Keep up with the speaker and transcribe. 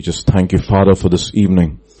Just thank you, Father, for this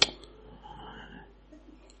evening.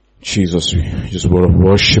 Jesus, we just want to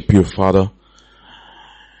worship you, Father.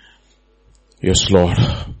 Yes, Lord.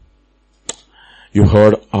 You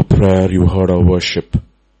heard our prayer. You heard our worship.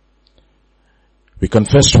 We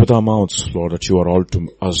confessed with our mouths, Lord, that you are all to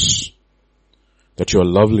us, that you are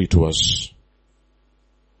lovely to us.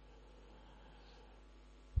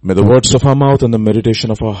 May the words of our mouth and the meditation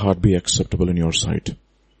of our heart be acceptable in your sight.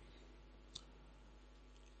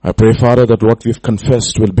 I pray, Father, that what we've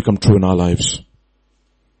confessed will become true in our lives.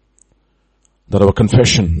 That our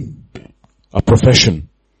confession, our profession,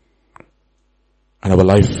 and our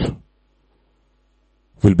life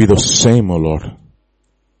will be the same, O Lord.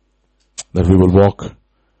 That we will walk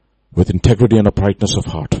with integrity and uprightness of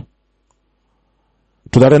heart.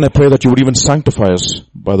 To that end, I pray that you would even sanctify us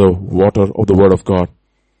by the water of the Word of God.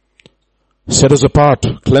 Set us apart,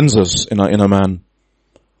 cleanse us in our inner man.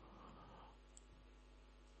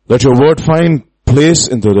 Let your word find place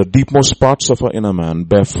into the deepmost parts of our inner man,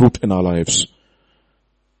 bear fruit in our lives.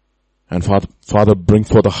 And Father, bring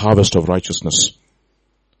forth the harvest of righteousness.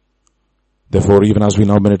 Therefore, even as we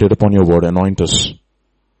now meditate upon your word, anoint us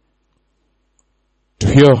to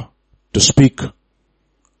hear, to speak,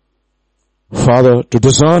 Father, to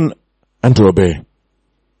discern and to obey,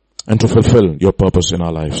 and to fulfill your purpose in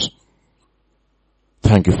our lives.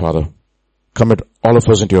 Thank you, Father. Commit all of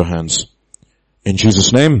us into your hands. In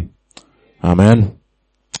Jesus' name, amen.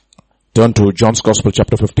 Turn to John's Gospel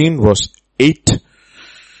chapter 15 verse 8.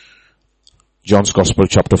 John's Gospel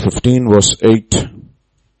chapter 15 verse 8.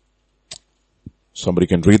 Somebody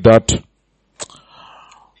can read that.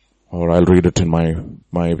 Or I'll read it in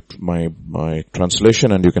my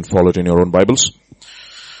translation and you can follow it in your own Bibles.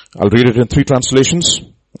 I'll read it in 3 translations,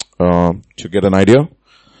 to get an idea.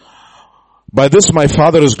 By this my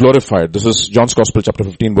Father is glorified. This is John's Gospel chapter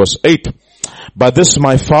 15 verse 8. By this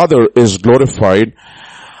my Father is glorified,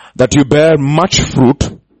 that you bear much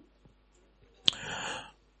fruit.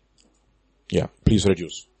 Yeah, please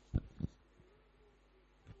reduce.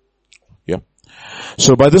 Yeah.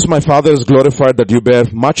 So by this my Father is glorified, that you bear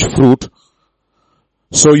much fruit.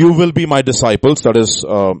 So you will be my disciples. That is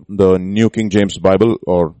the New King James Bible,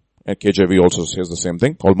 or KJV also says the same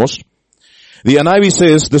thing, almost. The NIV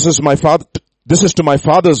says, this is to my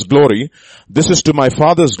Father's glory. This is to my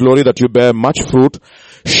Father's glory that you bear much fruit,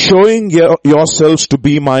 showing yourselves to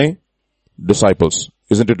be my disciples.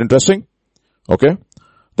 Isn't it interesting? Okay.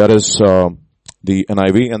 That is the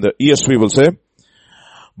NIV, and the ESV will say,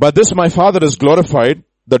 by this my Father is glorified,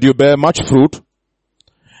 that you bear much fruit,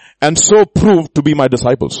 and so prove to be my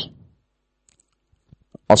disciples.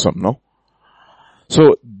 Awesome, no?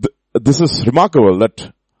 So this is remarkable,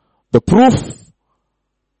 that the proof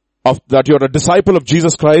of that you're a disciple of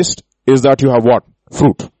Jesus Christ is that you have what?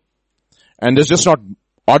 Fruit. And it's just not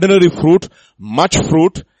ordinary fruit, much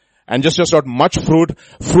fruit, and just not much fruit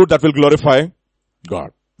that will glorify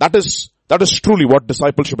God. That is truly what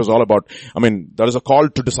discipleship is all about. I mean, there is a call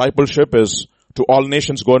to discipleship is to all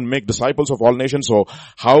nations, go and make disciples of all nations. So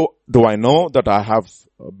how do I know that I have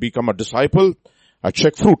become a disciple? I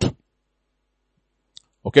check fruit.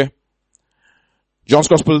 Okay. John's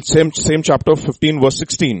Gospel, same chapter, 15 verse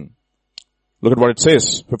 16. Look at what it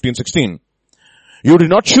says, 15:16. You did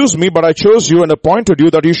not choose me, but I chose you and appointed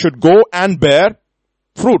you that you should go and bear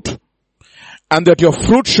fruit. And that your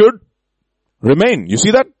fruit should remain. You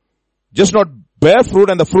see that? Just not bear fruit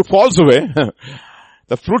and the fruit falls away.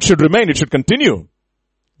 The fruit should remain. It should continue.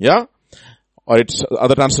 Yeah? Or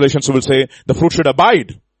other translations will say, the fruit should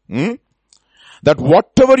abide. That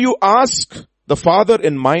whatever you ask the Father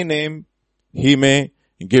in my name, He may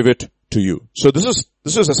give it to you. So this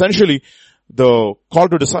is essentially the call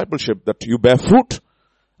to discipleship, that you bear fruit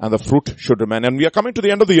and the fruit should remain. And we are coming to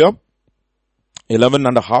the end of the year. 11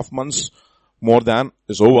 and a half months more than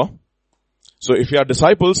is over. So if you are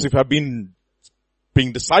disciples, if you have been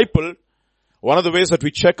being discipled, one of the ways that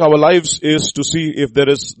we check our lives is to see if there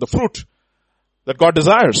is the fruit that God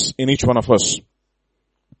desires in each one of us.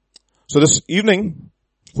 So this evening,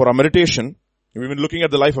 for our meditation, we've been looking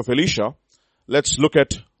at the life of Elisha. Let's look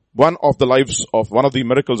at one of the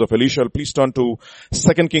miracles of Elisha. Please turn to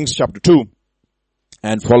 2 Kings chapter 2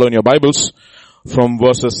 and follow in your Bibles from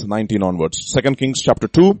verses 19 onwards. 2 Kings chapter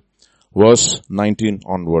 2, verse 19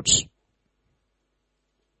 onwards.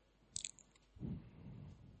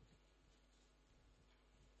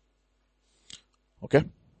 Okay.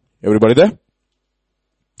 Everybody there?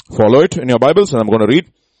 Follow it in your Bibles and I'm going to read.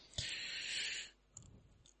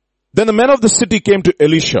 Then the men of the city came to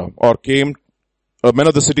Elisha, men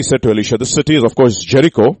of the city said to Elisha, this city is of course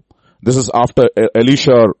Jericho. This is after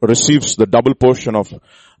Elisha receives the double portion of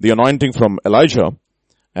the anointing from Elijah.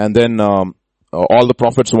 And then, all the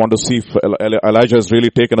prophets want to see if Elijah is really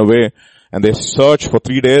taken away, and they search for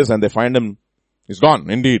 3 days and they find him. He's gone,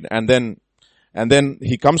 indeed. And then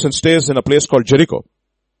he comes and stays in a place called Jericho.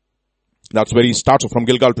 That's where he starts from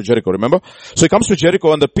Gilgal to Jericho, remember? So he comes to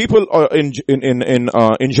Jericho, and the people in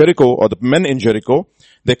Jericho, or the men in Jericho,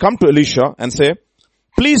 they come to Elisha and say,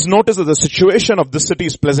 please notice that the situation of this city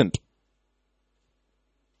is pleasant,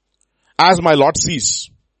 as my Lord sees.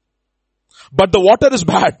 But the water is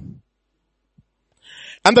bad.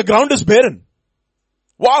 And the ground is barren.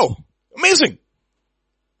 Wow. Amazing.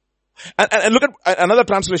 And look at another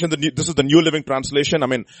translation. This is the New Living Translation.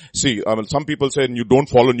 Some people say you don't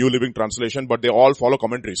follow New Living Translation, but they all follow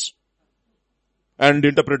commentaries and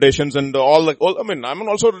interpretations and I'm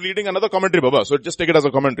also reading another commentary, Baba. So just take it as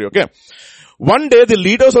a commentary, okay? One day the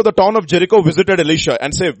leaders of the town of Jericho visited Elisha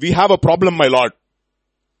and say, we have a problem, my Lord.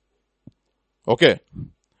 Okay.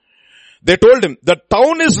 They told him, the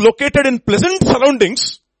town is located in pleasant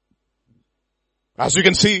surroundings, as you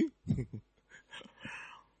can see,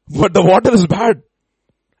 but the water is bad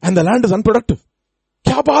and the land is unproductive.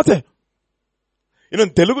 Kya baat hai?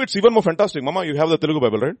 In Telugu it's even more fantastic. Mama, you have the Telugu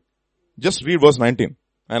Bible, right? Just read verse 19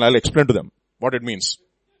 and I'll explain to them what it means.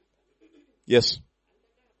 Yes.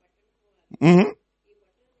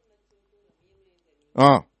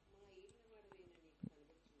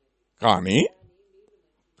 Kani?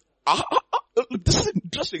 This is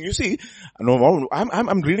interesting. You see,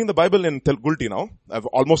 I'm reading the Bible in Gulti now. I've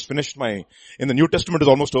almost finished in the New Testament is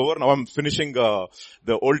almost over. Now I'm finishing, the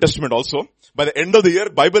Old Testament also. By the end of the year,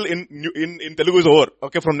 Bible in Telugu is over.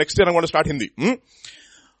 Okay, from next year I'm going to start Hindi.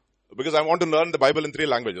 Because I want to learn the Bible in 3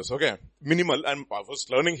 languages. Okay, minimal. And I was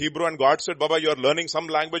learning Hebrew and God said, Baba, you're learning some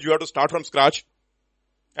language, you have to start from scratch.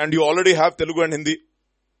 And you already have Telugu and Hindi.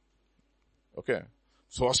 Okay.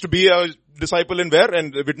 So has to be a disciple in where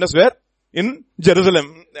and witness where? In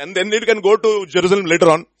Jerusalem. And then you can go to Jerusalem later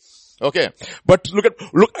on. Okay. But look,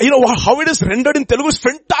 how it is rendered in Telugu is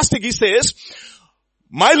fantastic. He says,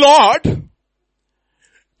 my Lord,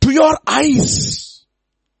 to your eyes.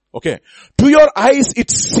 Okay. To your eyes,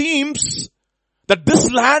 it seems that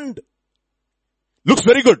this land looks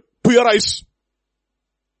very good to your eyes.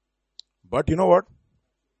 But you know what?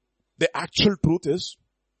 The actual truth is,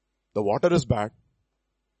 the water is bad.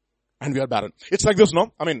 And we are barren. It's like this,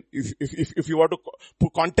 no? I mean, if you were to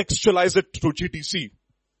contextualize it to GTC.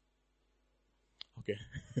 Okay.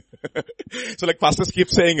 So like pastors keep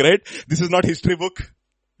saying, right? This is not history book.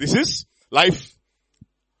 This is life.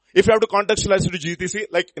 If you have to contextualize it to GTC,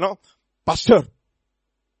 like, pastor,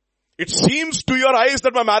 it seems to your eyes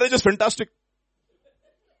that my marriage is fantastic.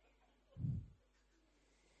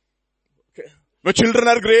 Okay. My children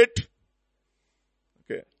are great.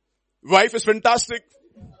 Okay. Wife is fantastic.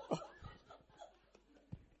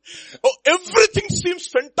 Oh, everything seems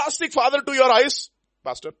fantastic, Father, to your eyes,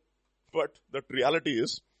 Pastor. But the reality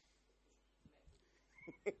is,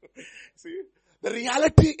 see, the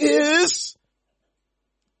reality is,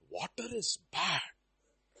 water is bad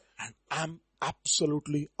and I'm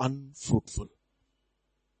absolutely unfruitful.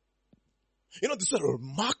 This is a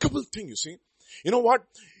remarkable thing, you see. You know what?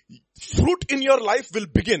 Fruit in your life will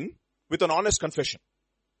begin with an honest confession.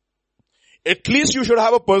 At least you should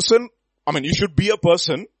have you should be a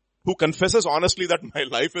person who confesses honestly that my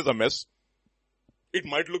life is a mess. It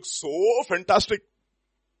might look so fantastic.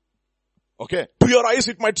 Okay. To your eyes,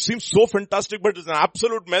 it might seem so fantastic, but it's an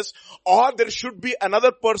absolute mess. Or there should be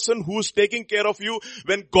another person who's taking care of you.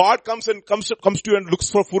 When God comes to you and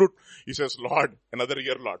looks for fruit, he says, Lord, another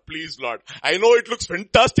year, Lord. Please, Lord. I know it looks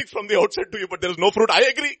fantastic from the outside to you, but there is no fruit. I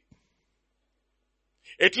agree.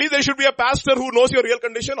 At least there should be a pastor who knows your real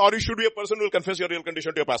condition, or you should be a person who will confess your real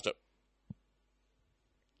condition to your pastor.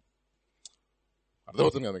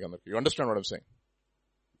 You understand what I'm saying?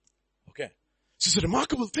 Okay. This is a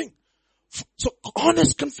remarkable thing. So,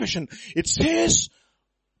 honest confession. It says,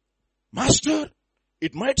 Master,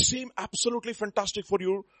 it might seem absolutely fantastic for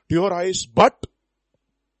you, to your eyes, but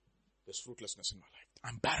there's fruitlessness in my life.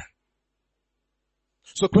 I'm barren.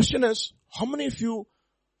 So the question is, how many of you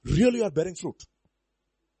really are bearing fruit?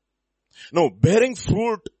 No, bearing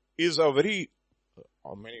fruit is a very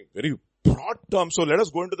broad term. So let us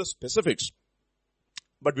go into the specifics.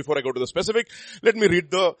 But before I go to the specific, let me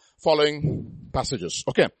read the following passages.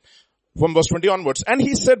 Okay. From verse 20 onwards. And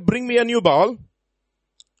he said, bring me a new bowl.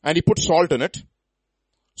 And he put salt in it.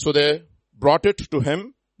 So they brought it to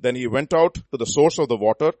him. Then he went out to the source of the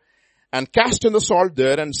water and cast in the salt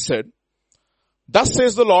there and said, thus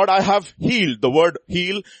says the Lord, I have healed. The word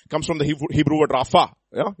heal comes from the Hebrew word Rapha.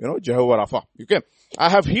 Yeah, Jehovah Rapha. Okay. I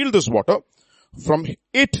have healed this water. From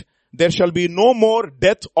it there shall be no more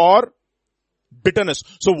death or bitterness.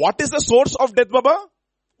 So what is the source of death, Baba?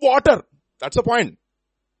 Water. That's the point.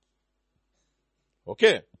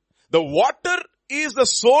 Okay. The water is the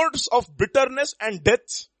source of bitterness and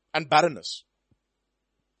death and barrenness.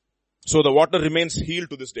 So the water remains healed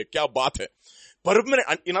to this day. Kya baat hai? Permanent.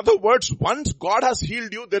 And in other words, once God has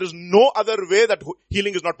healed you, there is no other way that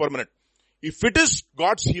healing is not permanent. If it is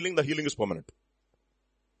God's healing, the healing is permanent.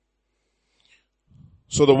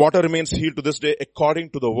 So the water remains healed to this day according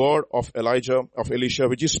to the word of Elisha,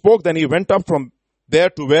 which he spoke. Then he went up from there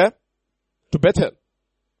to where? To Bethel.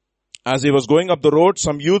 As he was going up the road,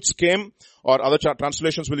 some youths came, or other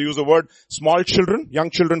translations will use the word small children, young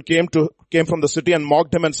children came from the city and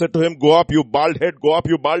mocked him and said to him, "Go up, you bald head, go up,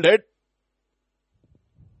 you bald head."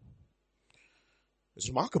 It's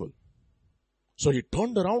remarkable. So he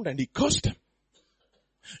turned around and he cursed them.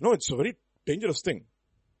 No, it's a very dangerous thing.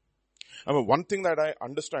 I mean, one thing that I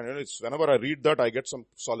understand, it's whenever I read that, I get some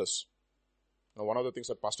solace. Now, one of the things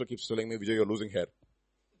that pastor keeps telling me, "Vijay, you're losing hair."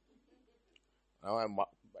 Now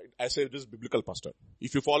I say this is biblical, pastor.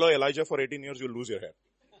 If you follow Elijah for 18 years, you'll lose your hair.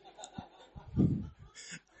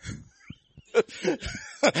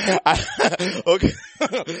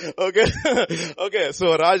 Okay.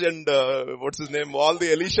 So Raj and what's his name? All the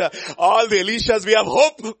Elishas, we have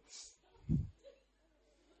hope.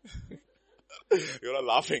 You're all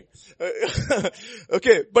laughing.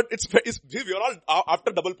 Okay, but we're all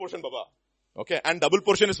after double portion, Baba. Okay, and double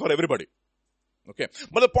portion is for everybody. Okay,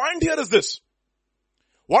 but the point here is this.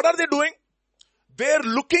 What are they doing? They're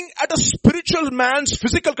looking at a spiritual man's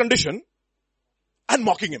physical condition and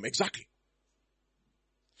mocking him. Exactly.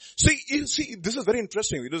 See, this is very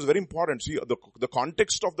interesting. It is very important. See, the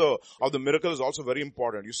context of the miracle is also very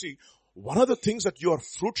important. You see, one of the things that your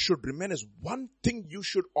fruit should remain is one thing you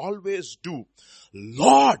should always do.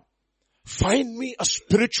 Lord, find me a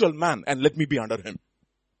spiritual man and let me be under him.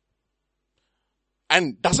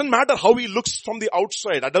 And doesn't matter how he looks from the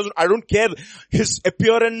outside. I don't care his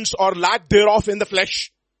appearance or lack thereof in the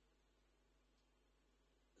flesh.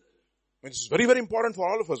 It's very, very important for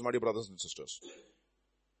all of us, my dear brothers and sisters.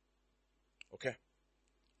 Okay.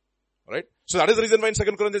 Alright. So that is the reason why in 2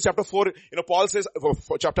 Corinthians chapter 4, Paul says,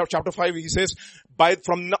 for chapter 5, he says,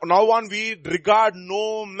 from now on we regard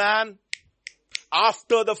no man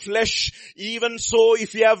after the flesh. Even so,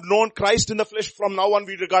 if we have known Christ in the flesh, from now on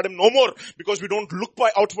we regard him no more, because we don't look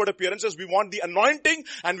by outward appearances. We want the anointing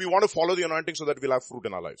and we want to follow the anointing so that we'll have fruit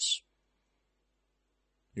in our lives.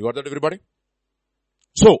 You got that, everybody?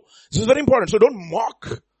 So, this is very important. So don't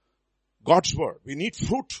mock God's word. We need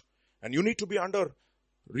fruit, and you need to be under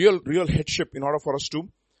real headship in order for us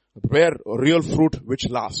to bear real fruit which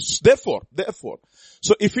lasts. Therefore,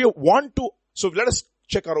 so if you want to, so let us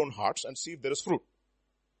check our own hearts and see if there is fruit.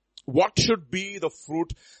 What should be the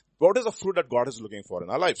fruit? What is the fruit that God is looking for in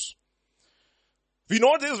our lives? We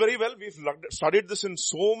know this very well. We've studied this in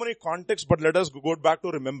so many contexts, but let us go back to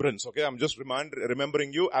remembrance. Okay, I'm just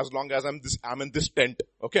remembering you as long as I'm in this tent.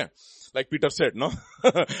 Okay, like Peter said, no?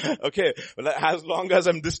 Okay, well, as long as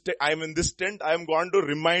I'm in this tent, I am going to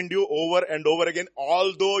remind you over and over again,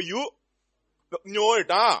 although you know it.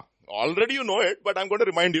 Already you know it, but I'm going to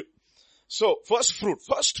remind you. So, first fruit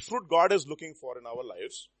God is looking for in our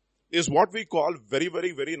lives is what we call very,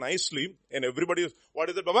 very, very nicely, and everybody is, what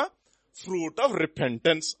is it, Baba? Fruit of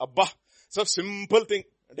repentance. Abba. It's a simple thing.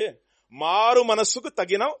 Maru manassuku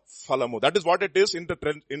tagina falamu. That is what it is in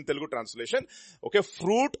Telugu translation. Okay,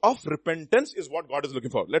 fruit of repentance is what God is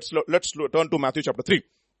looking for. Let's turn to Matthew chapter 3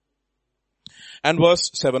 and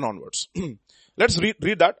verse 7 onwards. Let's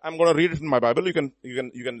read that. I'm going to read it in my Bible. You can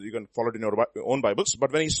follow it in your own Bibles.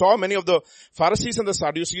 But when he saw many of the Pharisees and the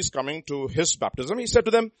Sadducees coming to his baptism, he said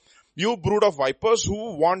to them, "You brood of vipers,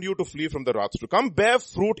 who warned you to flee from the wrath to come? Bear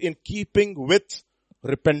fruit in keeping with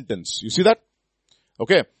repentance." You see that?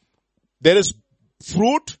 Okay. There is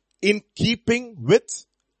fruit in keeping with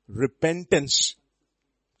repentance.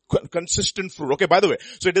 Consistent fruit. Okay, by the way.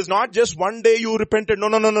 So it is not just one day you repented.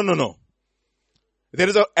 No. There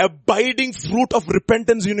is an abiding fruit of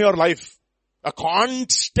repentance in your life. A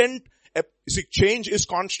constant, see, change is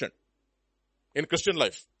constant in Christian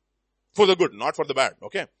life. For the good, not for the bad.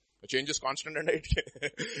 Okay? The change is constant and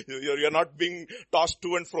you're not being tossed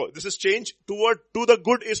to and fro. This is change to the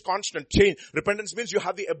good is constant. Change. Repentance means you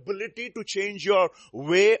have the ability to change your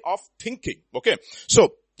way of thinking. Okay?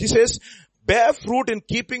 So, he says, bear fruit in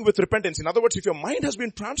keeping with repentance. In other words, if your mind has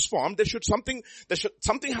been transformed, something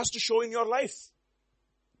has to show in your life.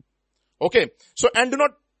 Okay. So, and do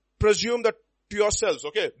not presume that to yourselves.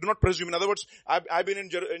 Okay. Do not presume. In other words, I've been in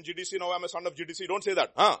GDC, now I'm a son of GDC. Don't say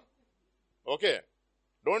that. Okay.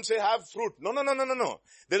 Don't say have fruit. No.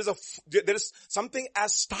 There is something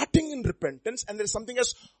as starting in repentance, and there is something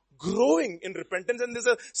as growing in repentance, and there's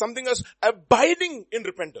something as abiding in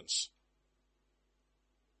repentance.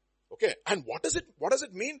 Okay. And what does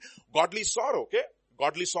it mean? Godly sorrow, okay?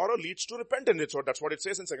 Godly sorrow leads to repentance. So that's what it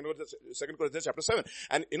says in 2 Corinthians chapter 7.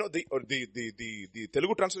 And the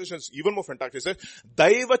Telugu translation is even more fantastic. It says,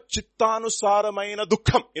 Daiva chittanusaramaya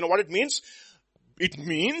dukham. You know what it means? It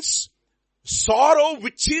means sorrow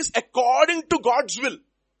which is according to God's will.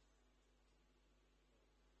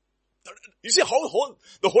 You see how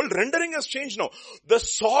the whole rendering has changed now. The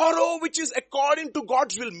sorrow which is according to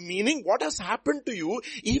God's will, meaning what has happened to you,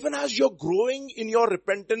 even as you're growing in your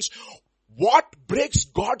repentance, what breaks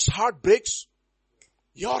God's heart breaks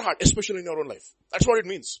your heart, especially in your own life. That's what it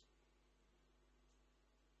means.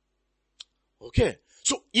 Okay.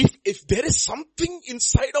 So if there is something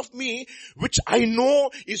inside of me which I know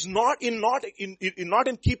is not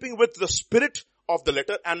in keeping with the spirit of the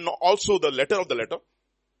letter and also the letter of the letter,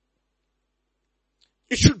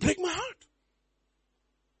 it should break my heart.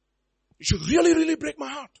 It should really, really break my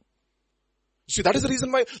heart. You see, that is the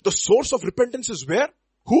reason why the source of repentance is where?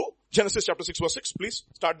 Who? Genesis chapter 6 verse 6. Please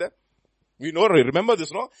start there. We know, remember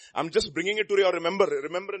this, no? I'm just bringing it to your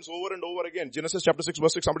remembrance over and over again. Genesis chapter 6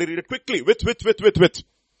 verse 6. Somebody read it quickly. With.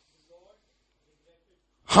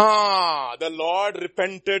 The Lord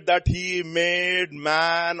repented that he made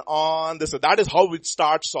man on this. That is how it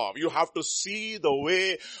starts off. You have to see the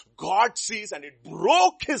way God sees, and it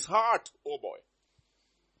broke his heart. Oh boy.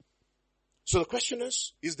 So the question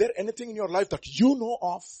is there anything in your life that you know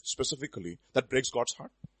of specifically that breaks God's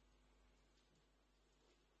heart?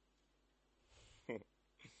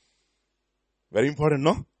 Very important,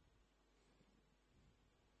 no?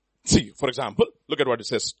 See, for example, look at what it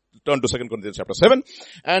says. Turn to 2 Corinthians chapter 7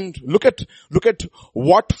 and look at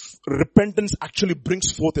what repentance actually brings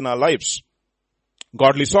forth in our lives.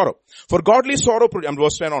 Godly sorrow. For godly sorrow,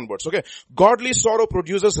 verse 10 onwards, okay? Godly sorrow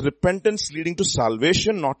produces repentance leading to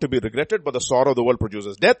salvation, not to be regretted, but the sorrow of the world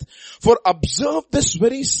produces death. For observe this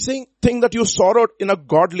very thing that you sorrowed in a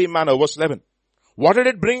godly manner. Verse 11. What did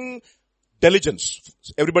it bring? Diligence.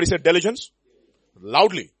 Everybody said diligence?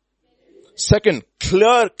 Loudly. Second,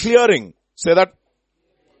 clearing. Say that.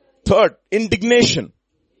 Third, indignation.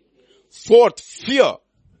 Fourth, fear.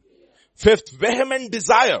 Fifth, vehement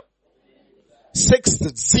desire.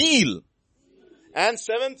 Sixth, zeal. And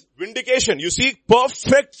seventh, vindication. You see,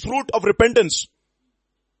 perfect fruit of repentance.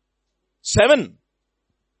 7.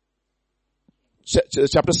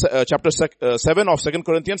 Chapter 7 of 2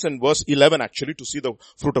 Corinthians and verse 11 actually to see the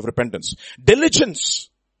fruit of repentance. Diligence.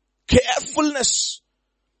 Carefulness.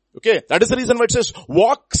 Okay, that is the reason why it says,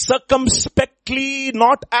 walk circumspectly,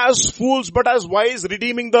 not as fools, but as wise,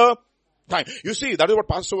 redeeming the time. You see, that is what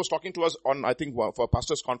Pastor was talking to us on, I think, for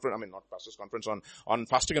Pastor's conference, not Pastor's conference, on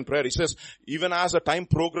fasting and prayer. He says, even as the time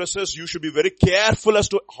progresses, you should be very careful as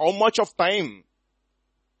to how much of time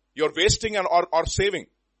you're wasting or saving.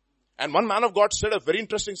 And one man of God said a very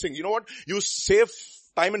interesting thing. You know what? You save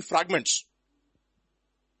time in fragments.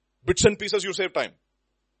 Bits and pieces you save time.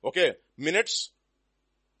 Okay, minutes,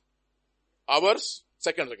 hours,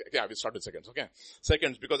 seconds. Okay. Yeah, we start with seconds. Okay,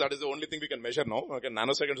 seconds, because that is the only thing we can measure now. Okay,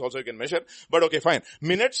 nanoseconds also you can measure. But okay, fine.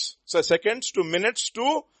 Minutes, so seconds to minutes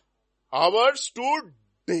to hours to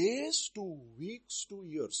days to weeks to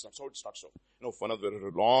years. That's how it starts off. You know, one of the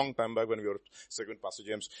long time back when we were second Pastor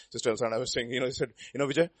James, Sister Elsa and I was saying, he said,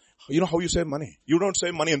 Vijay, you know how you save money? You don't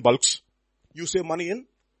save money in bulks. You save money in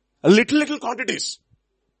little quantities.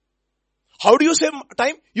 How do you save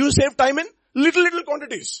time? You save time in little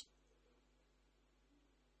quantities.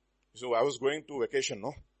 So I was going to vacation,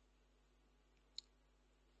 no?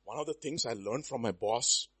 One of the things I learned from my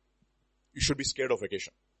boss, you should be scared of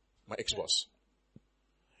vacation. My ex-boss.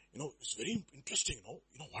 It's very interesting,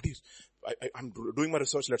 what is, I'm doing my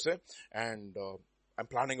research, let's say, and, I'm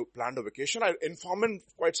planned a vacation. I inform him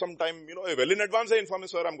quite some time, well in advance I inform him,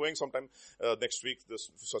 sir, I'm going sometime, next week, this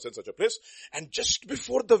such and such a place. And just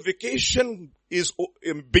before the vacation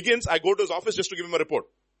begins, I go to his office just to give him a report.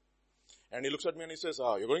 And he looks at me and he says,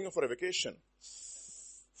 you're going for a vacation.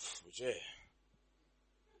 Vijay.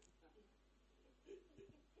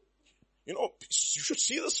 You should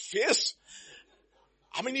see this face.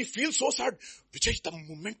 I mean, he feels so sad. Vijay, the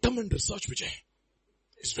momentum in research, Vijay,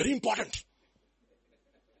 is very important.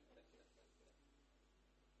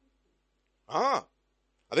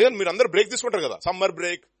 అదే మీరు అందరు break తీసుకుంటారు కదా, summer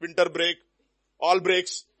break, winter break, all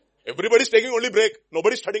breaks. Everybody is taking only break.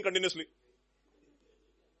 Nobody is studying continuously.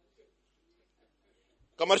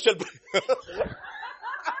 Commercial break.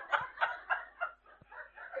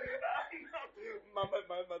 My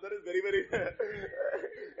mother is very, very,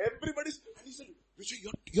 everybody's, and he said,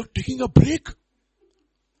 Vijay, you're taking a break.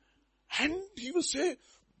 And he will say,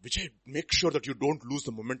 Vijay, make sure that you don't lose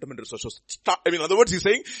the momentum in research. So in other words, he's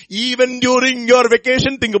saying, even during your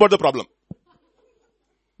vacation, think about the problem.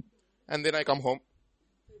 And then I come home.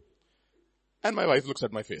 And my wife looks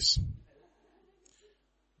at my face.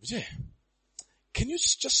 Vijay, can you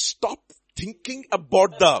just stop thinking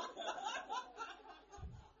about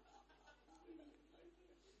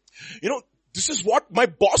this is what my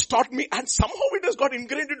boss taught me, and somehow it has got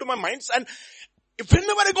ingrained into my mind, and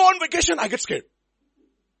whenever I go on vacation, I get scared.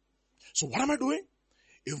 So what am I doing?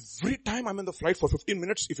 Every time I'm in the flight for 15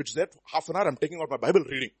 minutes, if it's there half an hour, I'm taking out my Bible,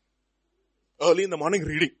 reading. Early in the morning,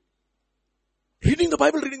 reading. Reading the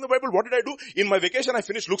Bible. What did I do? In my vacation, I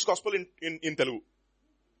finished Luke's Gospel in Telugu.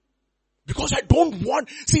 Because I don't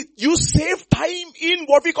want, you save time in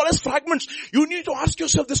what we call as fragments. You need to ask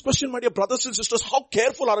yourself this question, my dear brothers and sisters, how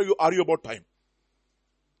careful are you about time?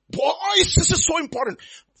 Boys, this is so important.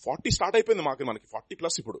 40 start అయిపోయింది మనకి 40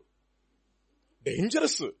 plus ఇప్పుడు.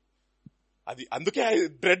 Dangerous. అందుకే I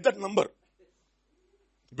dread that number.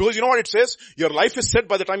 Because you know what it says? Your life is set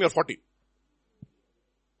by the time you're 40.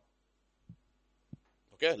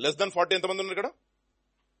 Okay, less than 40 ఎంతమంది ఉన్నారు ఇక్కడ?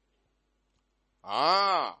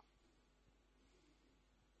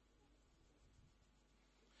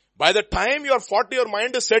 By the time you are 40, your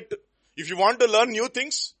mind is set. If you want to learn new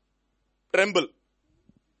things, tremble.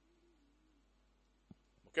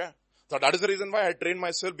 Okay? So that is the reason why I train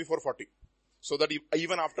myself before 40. So that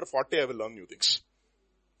even after 40, I will learn new things.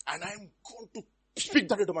 And I am going to speak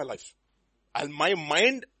that into my life. And my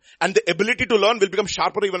mind and the ability to learn will become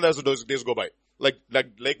sharper even as the days go by.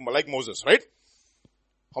 Like Moses, right?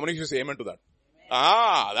 How many of you say amen to that?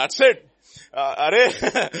 That's it.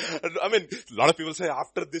 I mean, a lot of people say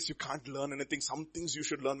after this you can't learn anything. Some things you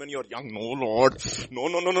should learn when you're young. No, Lord. No,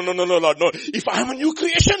 Lord. No. If I am a new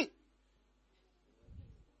creation.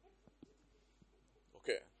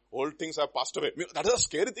 Okay. Old things have passed away. That is a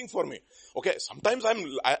scary thing for me. Okay. Sometimes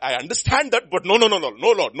I understand that, but no,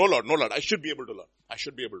 Lord. I should be able to learn.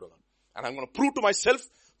 And I'm going to prove to myself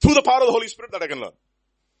through the power of the Holy Spirit that I can learn.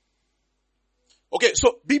 Okay,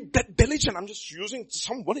 so be diligent. I'm just using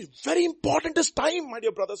what is very important is time, my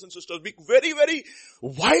dear brothers and sisters. Be very, very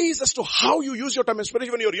wise as to how you use your time,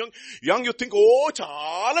 especially when you're young. Young, you think,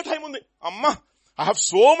 chala time undi. Amma, I have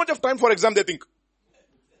so much of time for exam, they think.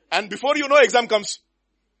 And before you know, exam comes.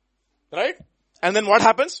 Right? And then what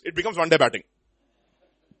happens? It becomes one day batting.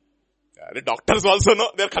 The doctors also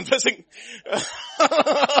know, they're confessing.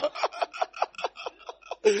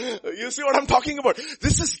 You see what I'm talking about?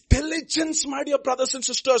 This is diligence, my dear brothers and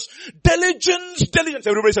sisters. Diligence.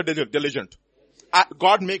 Everybody said diligent.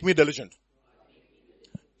 God make me diligent.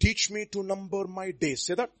 Teach me to number my days.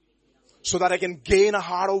 Say that. So that I can gain a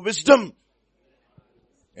heart of wisdom.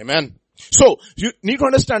 Amen. So, you need to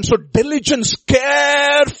understand. So, diligence,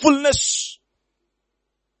 carefulness.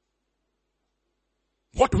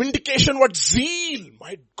 What vindication, what zeal.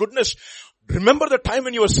 My goodness. Remember the time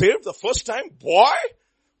when you were saved? The first time? Boy,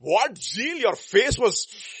 what zeal. Your face was...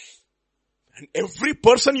 And every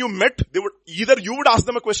person you met, either you would ask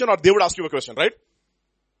them a question or they would ask you a question, right?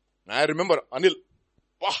 I remember, Anil,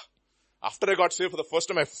 after I got saved for the first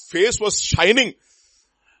time, my face was shining.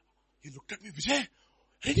 He looked at me, Vijay,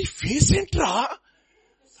 any face entra?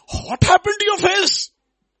 What happened to your face?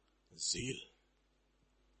 Zeal.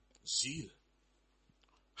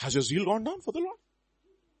 Has your zeal gone down for the Lord?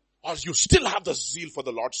 Or you still have the zeal for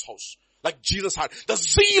the Lord's house? Like Jesus had. The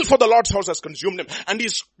zeal for the Lord's house has consumed him. And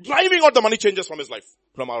he's driving out the money changes from his life.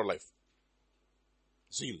 From our life.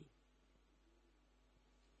 Zeal.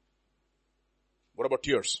 What about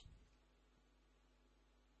tears?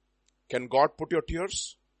 Can God put your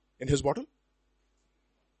tears in his bottle?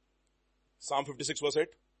 Psalm 56 verse 8.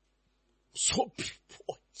 So,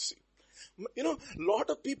 lot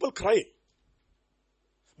of people cry.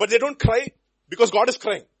 But they don't cry because God is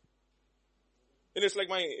crying. And it's like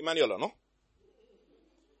my Emmanuel, no?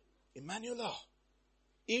 Emmanuel,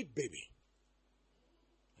 eat baby.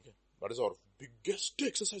 Okay. That is our biggest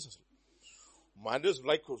exercise. Mine is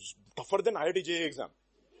like tougher than IIT-JEE exam.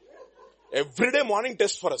 Every day morning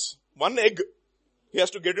test for us. One egg he has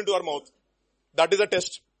to get into our mouth. That is a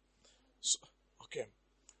test. So, okay.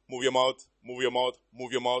 Move your mouth. Baby,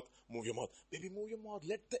 move your mouth.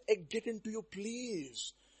 Let the egg get into you,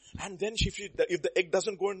 please. And then if the egg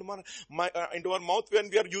doesn't go into our mouth when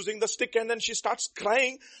we are using the stick, and then she starts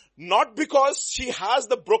crying, not because she has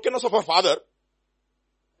the brokenness of her father.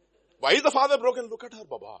 Why is the father broken? Look at her,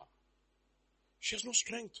 Baba. She has no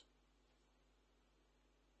strength.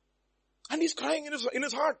 And he's crying in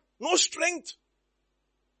his heart. No strength.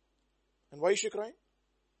 And why is she crying?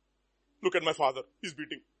 Look at my father. He's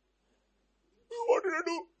beating. What did I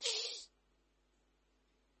do?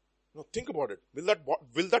 Now think about it. Will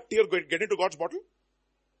that tear get into God's bottle?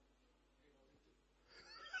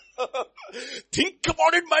 Think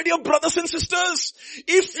about it, my dear brothers and sisters.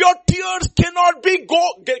 If your tears cannot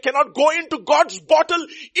go into God's bottle,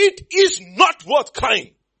 it is not worth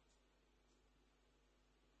crying.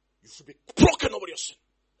 You should be broken over your sin.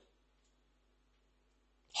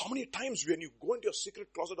 How many times when you go into your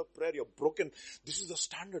secret closet of prayer, you're broken? This is the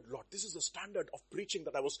standard, Lord. This is the standard of preaching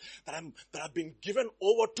that I've been given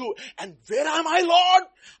over to. And where am I, Lord?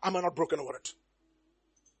 Am I not broken over it?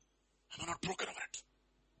 Am I not broken over it?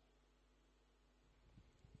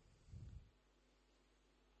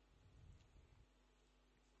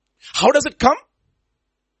 How does it come?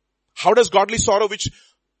 How does godly sorrow which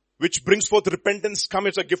brings forth repentance come?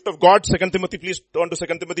 It's a gift of God. 2 Timothy, please turn to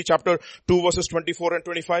 2 Timothy chapter 2 verses 24 and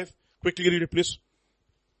 25. Quickly read it, please.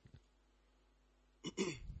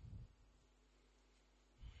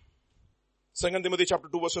 2 Timothy chapter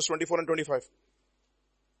 2 verses 24 and 25.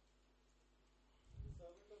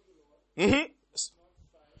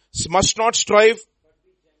 Must not strive.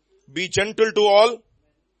 Be gentle to all.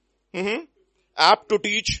 Apt to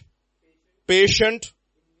teach. Patient.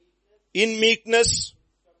 In meekness.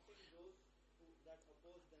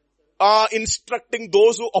 Instructing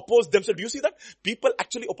those who oppose themselves. Do you see that? People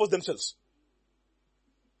actually oppose themselves.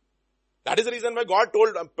 That is the reason why God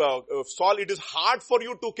told Saul, it is hard for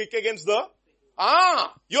you to kick against the...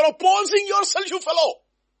 you're opposing yourself, you fellow.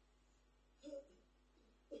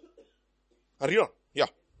 Are you? Yeah.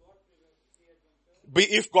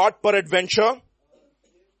 If God peradventure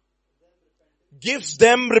gives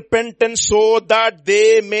them repentance so that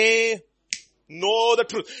they may know the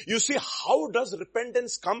truth. You see, how does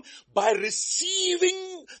repentance come? By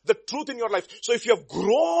receiving the truth in your life. So if you have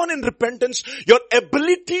grown in repentance, your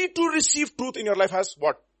ability to receive truth in your life has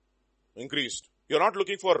what? Increased. You're not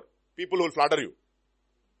looking for people who will flatter you.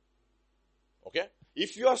 Okay?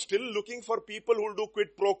 If you are still looking for people who will do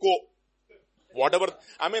quid pro quo, whatever,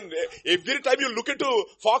 every time you look into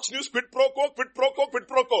Fox News, quid pro quo, quid pro quo, quid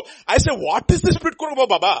pro quo. I say, what is this quid pro quo,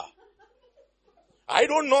 Baba? I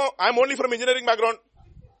don't know. I'm only from engineering background.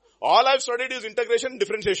 All I've studied is integration,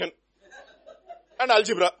 differentiation, and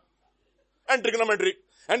algebra, and trigonometry.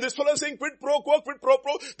 And this fellow is saying quid pro quo, quid pro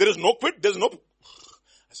quo. There is no quid, there is no...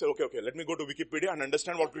 I said, okay, let me go to Wikipedia and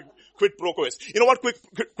understand what quid pro quo is. You know what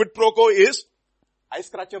quid pro quo is? I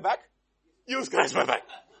scratch your back, you scratch my back.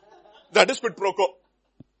 That is quid pro quo.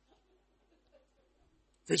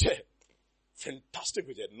 Vijay. Fantastic,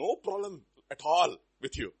 Vijay. No problem at all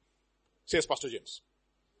with you. Says Pastor James.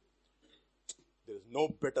 There is no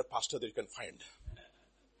better pastor that you can find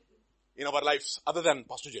in our lives other than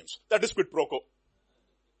Pastor James. That is quid pro quo.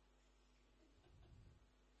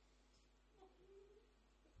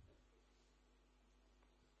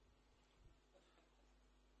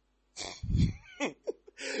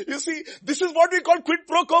 You see, this is what we call quid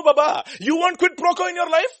pro quo, Baba. You want quid pro quo in your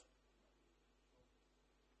life?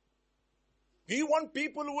 We want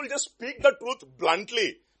people who will just speak the truth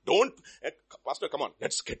bluntly. Don't, Pastor, come on,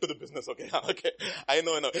 let's get to the business, okay? Okay, I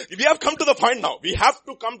know. We have come to the point now. We have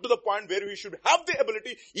to come to the point where we should have the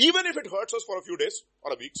ability, even if it hurts us for a few days,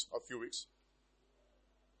 or a few weeks,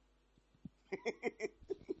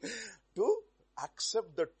 to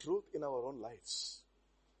accept the truth in our own lives.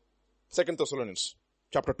 2 Thessalonians,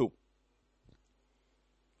 chapter 2,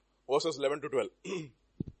 verses 11 to 12.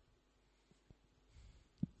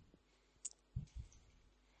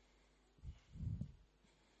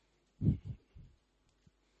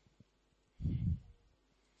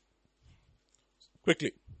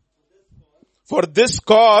 Quickly. For this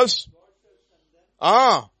cause,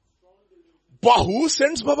 who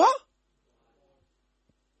sends, Baba?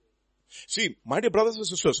 See, my dear brothers and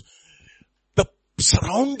sisters, the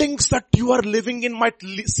surroundings that you are living in might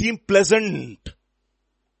seem pleasant.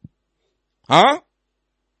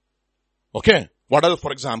 Okay. What are,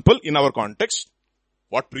 for example, in our context,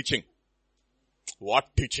 what preaching?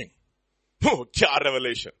 What teaching? Oh, kya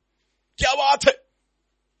revelation? Kya baat hai?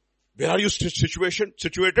 Where are you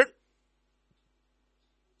situated?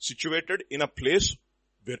 Situated in a place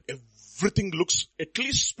where everything looks, at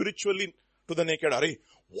least spiritually, to the naked eye.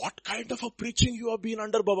 What kind of a preaching you have been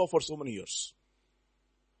under, Baba, for so many years?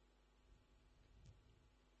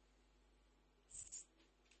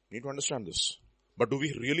 Need to understand this. But do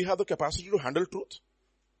we really have the capacity to handle truth?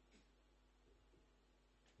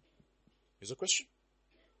 Is a question.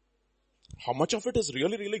 How much of it is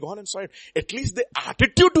really, really gone inside? At least the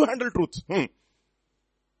attitude to handle truth.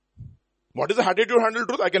 What is the attitude to handle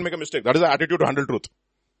truth? I can make a mistake. That is the attitude to handle truth.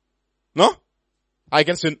 No? I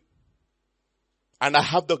can sin. And I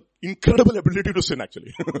have the incredible ability to sin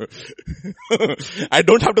actually. I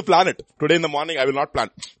don't have to plan it. Today in the morning I will not plan.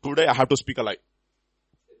 Today I have to speak a lie.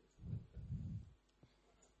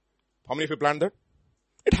 How many of you planned that?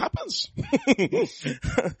 It happens.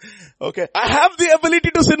 Okay. I have the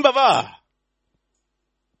ability to sin, Baba.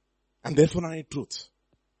 And therefore I need truth.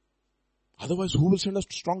 Otherwise, who will send us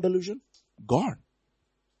strong delusion? God.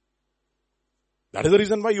 That is the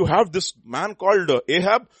reason why you have this man called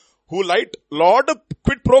Ahab who lied lot of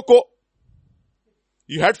quid pro quo.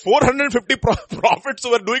 You had 450 prophets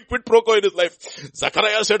who were doing quid pro quo in his life.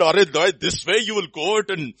 Zechariah said, alright, this way you will go out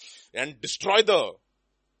and destroy the...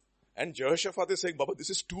 And Jehoshaphat is saying, Baba, this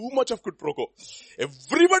is too much of quid pro quo.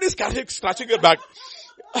 Everybody is scratching your back.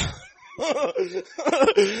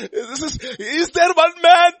 Is there one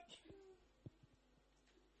man?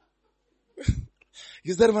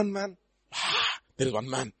 Is there one man? There is one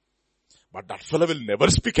man. But that fellow will never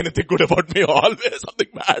speak anything good about me. Always something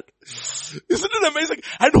bad. Isn't it amazing?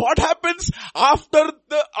 And what happens after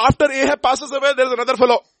Ahab passes away? There is another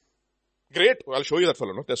fellow. Great. Well, I'll show you that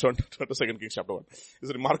fellow. No? That's 2 Kings chapter 1.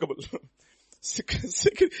 It's remarkable.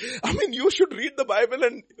 I mean, you should read the Bible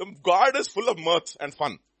and God is full of mirth and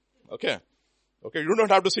fun. Okay. You don't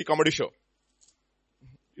have to see comedy show.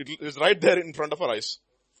 It is right there in front of our eyes.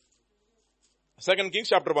 2 Kings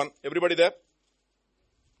chapter 1. Everybody there?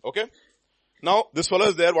 Okay. Now, this fellow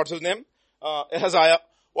is there. What's his name? Ahaziah.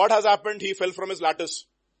 What has happened? He fell from his lattice.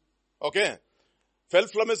 Okay. Fell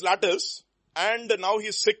from his lattice and now he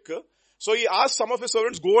is sick. So he asked some of his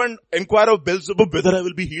servants, go and inquire of Beelzebub whether I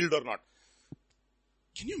will be healed or not.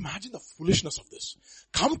 Can you imagine the foolishness of this?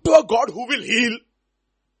 Come to a God who will heal.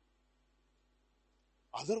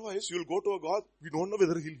 Otherwise, you'll go to a God, we don't know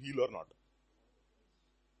whether he'll heal or not.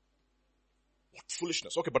 What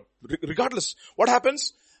foolishness. Okay, but regardless, what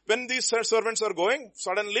happens? When these servants are going,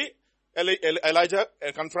 suddenly Elijah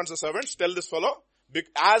confronts the servants, tell this fellow,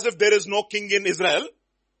 as if there is no king in Israel.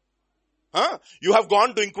 You have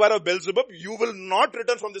gone to inquire of Beelzebub, you will not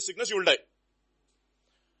return from this sickness, you will die.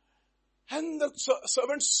 And the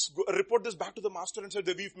servants report this back to the master and said,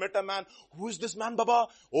 we've met a man. Who is this man, Baba?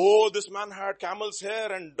 Oh, this man had camel's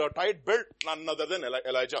hair and a tight belt. None other than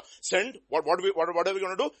Elijah. Send, what are we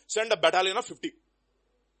going to do? Send a battalion of 50.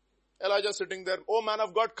 Elijah sitting there. Oh, man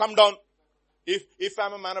of God, come down. If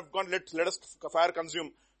I'm a man of God, let us fire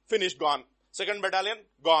consume. Finished, gone. Second battalion,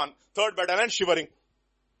 gone. Third battalion, shivering.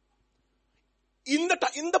 In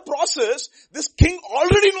the process, this king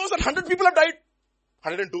already knows that 100 people have died.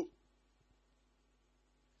 102.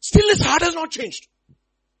 Still his heart has not changed.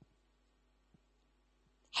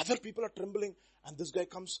 Other people are trembling and this guy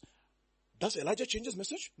comes. Does Elijah change his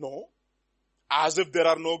message? No. As if there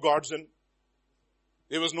are no gods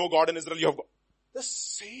there was no God in Israel. You have got the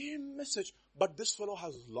same message, but this fellow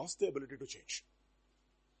has lost the ability to change.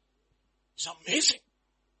 It's amazing.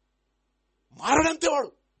 Maradante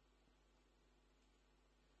vadu.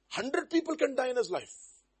 100 people can die in his life,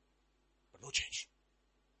 but no change.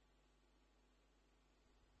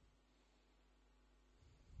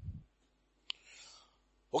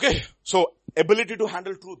 Okay, so ability to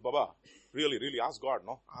handle truth, Baba. Really, ask God,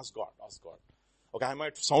 no? Ask God. Okay, I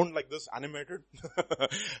might sound like this, animated.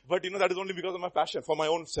 But that is only because of my passion, for my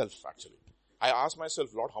own self, actually. I ask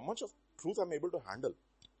myself, Lord, how much of truth I'm able to handle?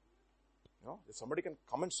 If somebody can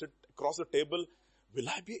come and sit across the table, will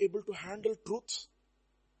I be able to handle truth?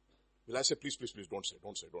 Will I say, please, don't say.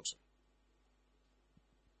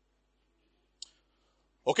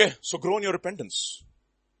 Okay, so grow in your repentance.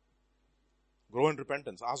 Grow in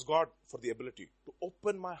repentance. Ask God for the ability to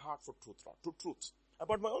open my heart for truth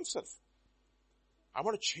about my own self. I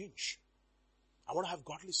want to change. I want to have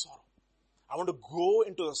godly sorrow. I want to go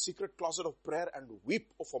into the secret closet of prayer and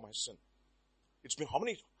weep for my sin. It's been how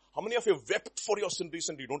many of you wept for your sin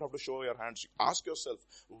recently? You don't have to show your hands. Ask yourself.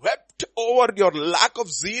 Wept over your lack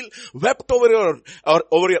of zeal. Wept over your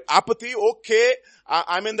apathy. Okay,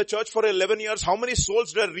 I'm in the church for 11 years. How many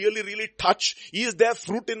souls did I really touch? Is there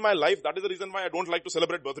fruit in my life? That is the reason why I don't like to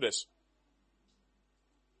celebrate birthdays.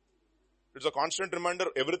 It's a constant reminder.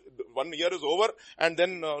 1 year is over and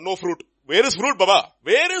then no fruit. Where is fruit, Baba?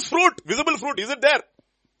 Where is fruit? Visible fruit. Is it there?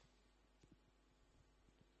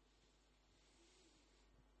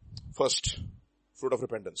 First, fruit of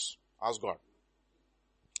repentance. Ask God.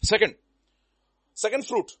 Second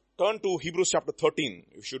fruit. Turn to Hebrews chapter 13.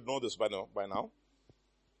 You should know this by now.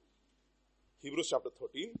 Hebrews chapter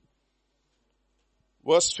 13.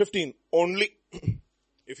 Verse 15. Only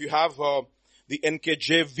if you have the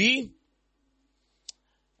NKJV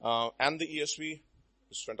and the ESV,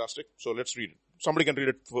 it's fantastic. So let's read it. Somebody can read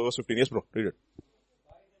it for verse 15. Yes, bro. Read it.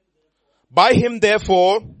 By him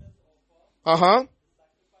therefore,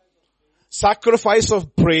 sacrifice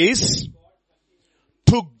of praise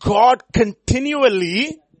to God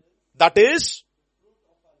continually, that is,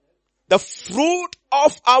 the fruit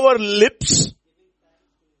of our lips.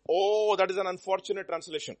 Oh, that is an unfortunate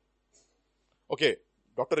translation. Okay,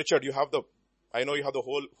 Dr. Richard, I know you have the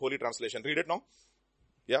whole holy translation. Read it now.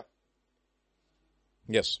 Yeah.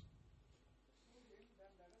 Yes.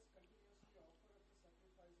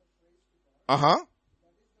 Kya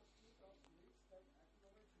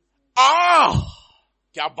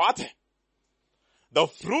baat hai? The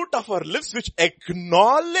fruit of our lips which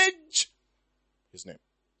acknowledge his name.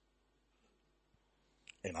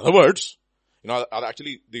 In other words,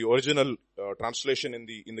 actually the original translation in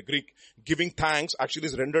the Greek, giving thanks actually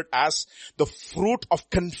is rendered as the fruit of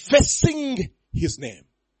confessing his name.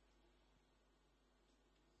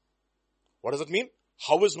 What does it mean?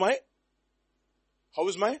 How is my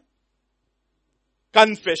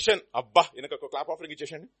confession? Abba, clap offering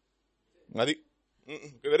ichesandi. Adi.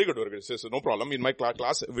 Very good, very good. Says no problem. In my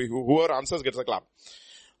class, whoever answers gets a clap.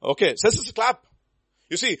 Okay, says it's a clap.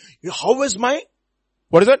 You see, how is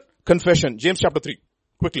what is that? Confession. James chapter 3.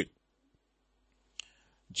 Quickly.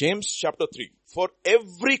 James chapter 3. For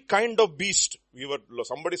every kind of beast,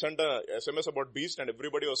 somebody sent a SMS about beast and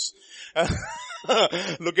everybody was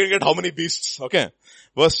looking at how many beasts. Okay.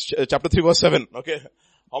 Chapter 3 verse 7. Okay.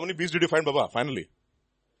 How many beasts did you find, Baba, finally?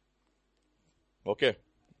 Okay.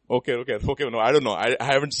 No, I don't know. I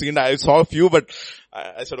haven't seen, I saw a few, but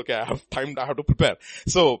I said, okay, I have time, I have to prepare.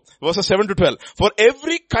 So, verses 7 to 12. For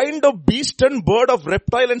every kind of beast and bird, of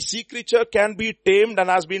reptile and sea creature can be tamed and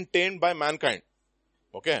has been tamed by mankind.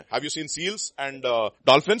 Okay. Have you seen seals and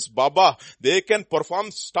dolphins? Baba, they can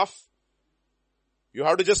perform stuff. You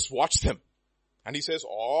have to just watch them. And he says,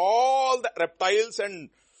 all the reptiles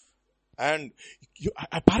and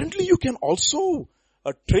apparently you can also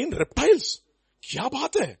train reptiles. Kya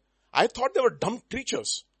baat hai? I thought they were dumb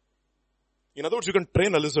creatures. In other words, you can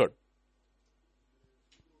train a lizard.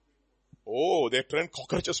 Oh, they train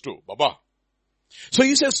cockroaches too, Baba. So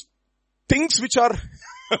he says, things which are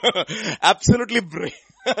absolutely brave.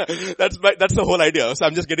 That's the whole idea. So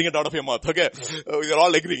I'm just getting it out of your mouth. Okay. We're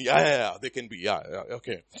all agreeing. Yeah, they can be. Yeah,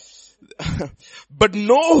 okay. But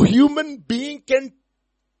no human being can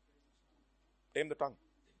tame the tongue.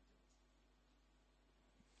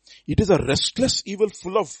 It is a restless evil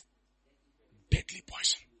full of deadly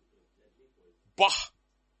poison. Bah.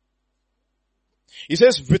 He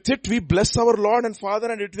says, with it we bless our Lord and Father,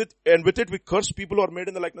 and with it we curse people who are made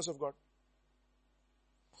in the likeness of God.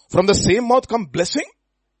 From the same mouth come blessing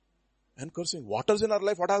and cursing. Waters in our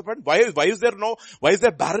life, what happened? Why is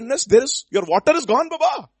there barrenness? Your water is gone,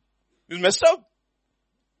 Baba. It's messed up.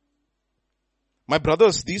 My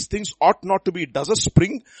brothers, these things ought not to be. Does a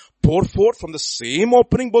spring pour forth from the same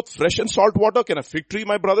opening both fresh and salt water? Can a fig tree,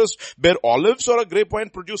 my brothers, bear olives, or a grapevine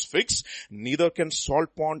produce figs? Neither can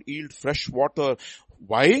salt pond yield fresh water.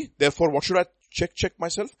 Why? Therefore, what should I check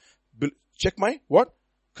myself? Check my what?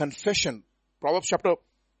 Confession. Proverbs chapter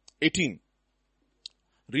 18.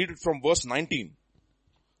 Read it from verse 19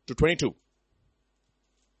 to 22.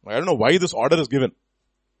 I don't know why this order is given.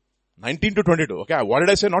 19 to 22. Okay, what did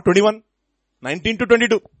I say? Not 21? 19 to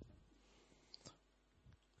 22.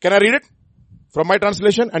 Can I read it from my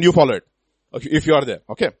translation and you follow it? Okay, if you are there.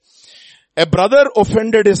 Okay. A brother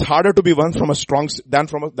offended is harder to be won from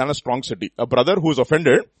than a strong city. A brother who is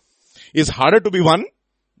offended is harder to be won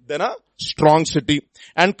than a strong city.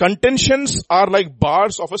 And contentions are like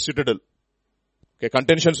bars of a citadel. Okay,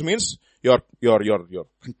 contentions means you're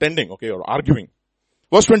contending. Okay, you're arguing.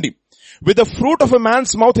 Verse 20. With the fruit of a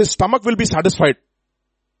man's mouth, his stomach will be satisfied.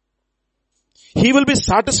 He will be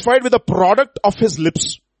satisfied with the product of his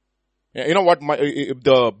lips. You know what,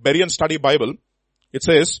 the Berean Study Bible, it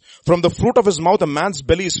says, from the fruit of his mouth, a man's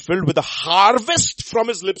belly is filled with the harvest from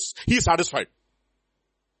his lips. He is satisfied.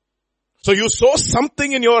 So you sow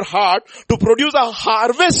something in your heart to produce a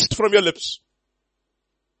harvest from your lips.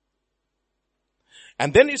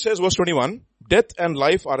 And then he says, verse 21, death and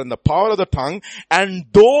life are in the power of the tongue, and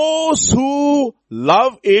those who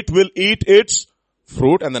love it will eat its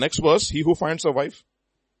fruit. And the next verse, he who finds a wife.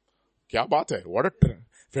 Kya baat hai? What a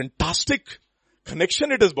fantastic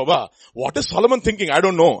connection it is, Baba. What is Solomon thinking? I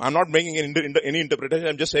don't know. I'm not making any interpretation.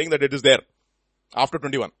 I'm just saying that it is there. After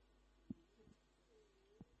 21.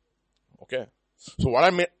 Okay. So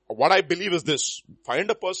what I believe is this. Find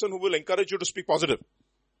a person who will encourage you to speak positive.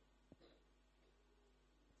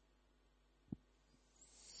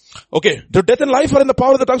 Okay. The death and life are in the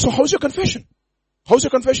power of the tongue. So how's your confession? How's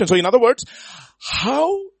your confession? So in other words,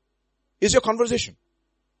 how is your conversation?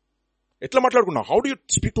 How do you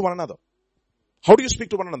speak to one another? How do you speak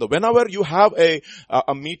to one another? Whenever you have a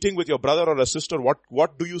meeting with your brother or a sister,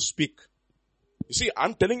 what do you speak? You see,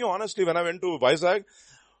 I'm telling you honestly, when I went to Vizag,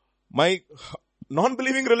 my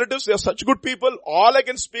non-believing relatives, they are such good people. All I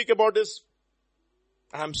can speak about is,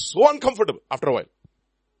 I'm so uncomfortable after a while.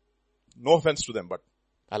 No offense to them, but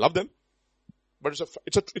I love them. But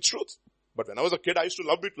it's truth. But when I was a kid, I used to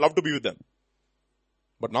love to be with them.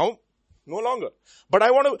 But now, no longer. But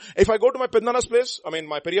if I go to my Pendana's place,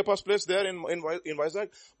 my Periappa's place there in Vizag,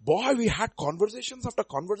 boy, we had conversations after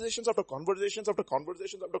conversations after conversations after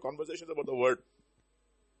conversations after conversations about the word.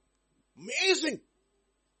 Amazing.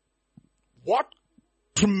 What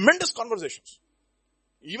tremendous conversations.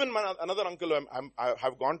 Even another uncle I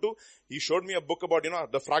have gone to, he showed me a book about,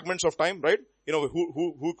 the fragments of time, right?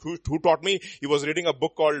 Who taught me? He was reading a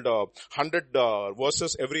book called 100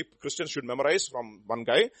 verses every Christian should memorize from one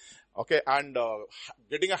guy. Okay, and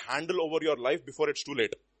getting a handle over your life before it's too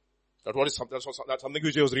late. That's something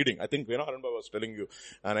which he was reading. I think, Arunbha was telling you.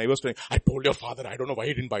 And I was telling, I told your father, I don't know why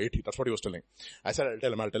he didn't buy it. That's what he was telling. I said,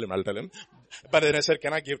 I'll tell him. But then I said,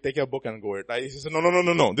 can I take your book and go it? He said,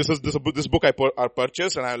 no. This book I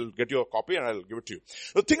purchased and I'll get you a copy and I'll give it to you.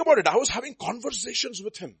 The thing about it, I was having conversations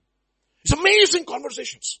with him. It's amazing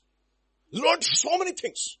conversations. Learned so many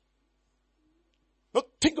things. Now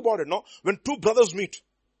think about it, no? When two brothers meet.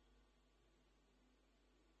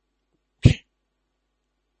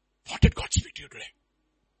 What did God speak to you today?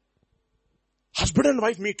 Husband and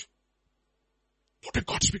wife meet. What did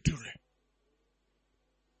God speak to you today?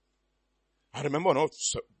 I remember,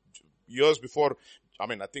 years before, I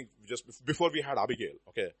think just before we had Abigail,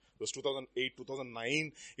 okay, it was 2008,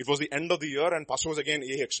 2009, it was the end of the year and Pastor was again,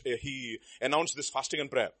 he announced this fasting and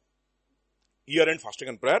prayer. Year-end fasting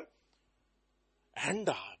and prayer. And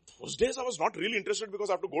those days I was not really interested because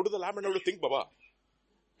I have to go to the lab and I have to think, Baba.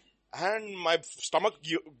 And my stomach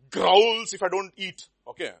growls if I don't eat.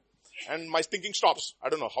 Okay. And my thinking stops. I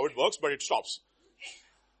don't know how it works, but it stops.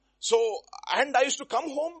 So, and I used to come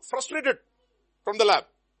home frustrated from the lab.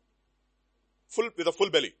 With a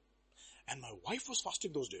full belly. And my wife was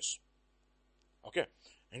fasting those days. Okay.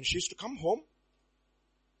 And she used to come home.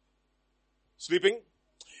 Sleeping.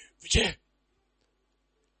 Vijay,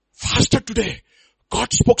 fasted today.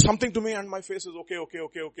 God spoke something to me and my face is okay.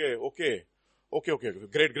 Okay.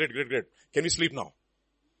 Great. Can we sleep now?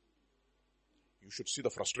 You should see the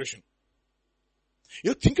frustration.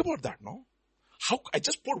 Think about that, no? How I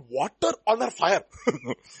just put water on her fire.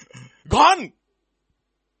 Gone.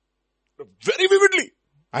 Very vividly.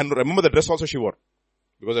 And remember the dress also she wore.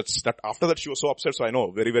 Because after that she was so upset, so I know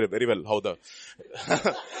very, very, very well how the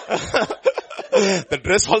the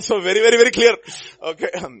dress also very, very, very clear.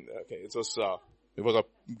 Okay. It was a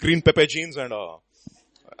green pepper jeans and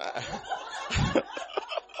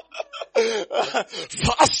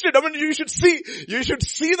fasted. You should see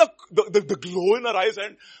the glow in her eyes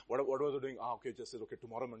and what was I doing? Okay, just said, okay,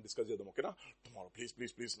 tomorrow I'm going to discuss them, okay, na? Tomorrow, please,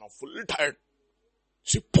 now fully tired.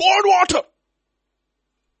 She poured water.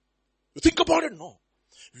 You think about it, no?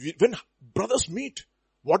 When brothers meet,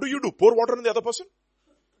 what do? Pour water on the other person?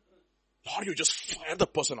 Or you just fire the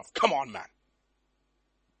person off. Come on, man.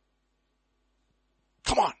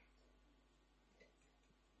 Come on.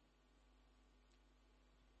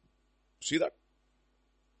 See that?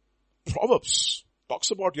 Proverbs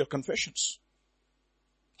talks about your confessions.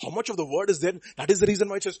 How much of the word is there? That is the reason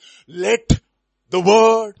why it says, let the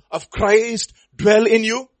word of Christ dwell in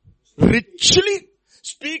you richly,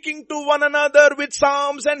 speaking to one another with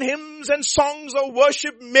psalms and hymns and songs of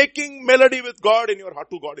worship, making melody with God in your heart,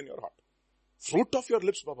 to God in your heart. Fruit of your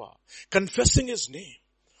lips, Baba. Confessing His name.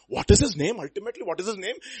 What is His name ultimately? What is His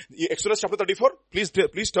name? Exodus chapter 34. Please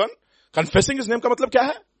turn. Confessing His name ka matlab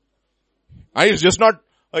kya hai? It's just not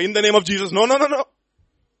in the name of Jesus. No.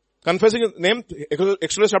 Confessing His name,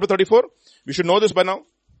 Exodus chapter 34. We should know this by now.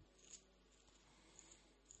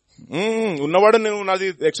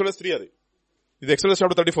 Exodus 3 adi. It's Exodus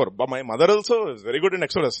chapter 34. But my mother also is very good in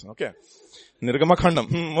Exodus. Okay. Nirgama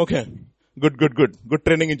Khandam. Okay. Good. Good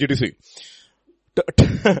training in GTC.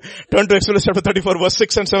 Turn to Exodus chapter 34 verse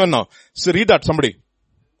 6 and 7 now. So read that, somebody.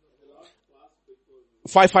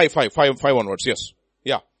 5 onwards, yes.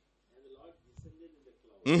 Yeah.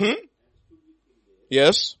 Mm-hmm.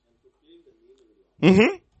 Yes.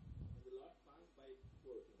 Mm-hmm.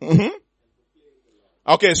 Mm-hmm.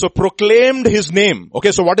 Okay, so proclaimed His name.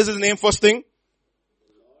 Okay, so what is His name first thing?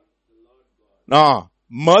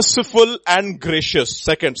 Merciful and gracious.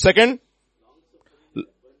 Second.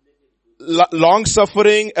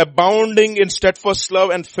 Long-suffering, abounding in steadfast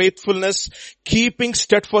love and faithfulness, keeping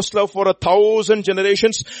steadfast love for 1,000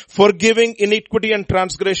 generations, forgiving iniquity and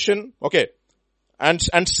transgression, okay, and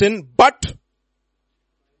sin, but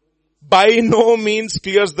by no means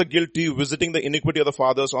clears the guilty, visiting the iniquity of the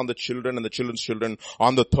fathers on the children and the children's children,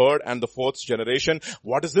 on the third and the fourth generation.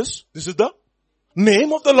 What is this? This is the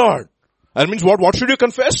name of the Lord. That means what? What should you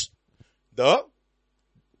confess? The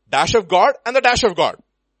dash of God and the dash of God.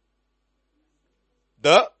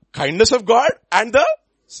 The kindness of God and the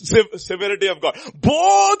severity of God.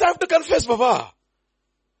 Both have to confess, Baba.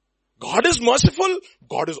 God is merciful.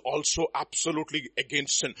 God is also absolutely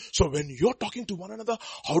against sin. So when you're talking to one another,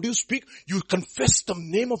 how do you speak? You confess the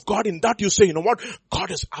name of God. In that you say, you know what? God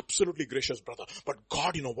is absolutely gracious, brother. But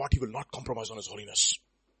God, you know what? He will not compromise on His holiness.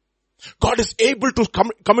 God is able to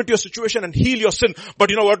come into your situation and heal your sin. But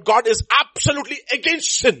you know what? God is absolutely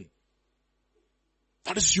against sin.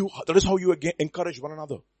 That is how you encourage one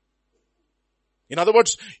another. In other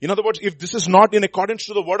words, if this is not in accordance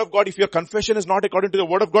to the word of God, if your confession is not according to the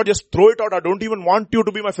word of God, just throw it out. I don't even want you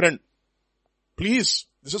to be my friend. Please.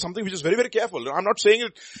 This is something which is very, very careful. I'm not saying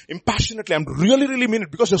it impassionately. I'm really mean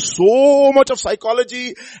it, because there's so much of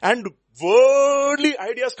psychology and worldly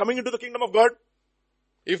ideas coming into the kingdom of God.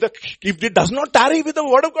 If it does not tarry with the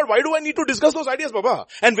word of God, why do I need to discuss those ideas, Baba?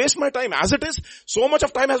 And waste my time? As it is, so much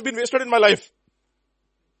of time has been wasted in my life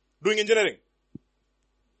doing engineering.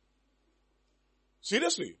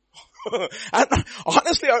 Seriously. And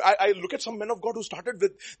honestly, I look at some men of God who started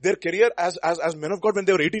with their career as men of God when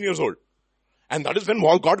they were 18 years old. And that is when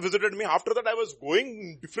God visited me. After that, I was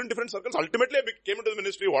going different circles. Ultimately, I came into the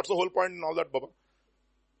ministry. What's the whole point and all that, Baba?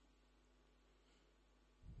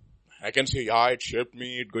 I can say, yeah, it shaped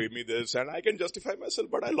me, it gave me this, and I can justify myself,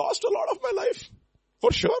 but I lost a lot of my life.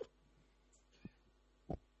 For sure.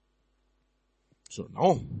 So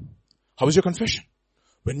now, how is your confession?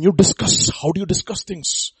 When you discuss, how do you discuss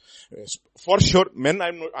things? Yes, for sure, men,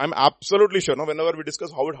 I'm absolutely sure, no, whenever we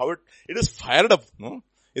discuss how it is fired up, no?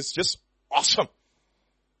 It's just awesome.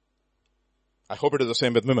 I hope it is the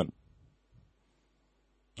same with women.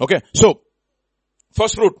 Okay, so,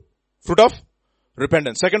 first fruit of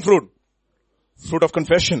repentance. Second fruit of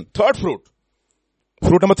confession. Third fruit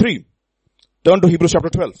number 3. Turn to Hebrews chapter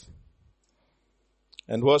 12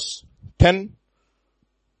 and verse 10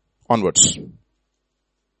 onwards.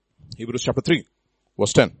 Hebrews chapter 3,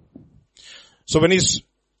 verse 10. So this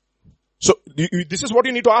is what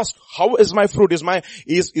you need to ask. How is my fruit? Is my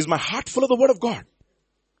heart full of the word of God?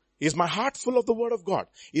 Is my heart full of the word of God?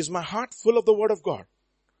 Is my heart full of the word of God?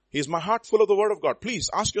 Is my heart full of the word of God? Please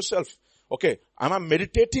ask yourself, okay, am I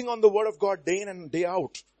meditating on the word of God day in and day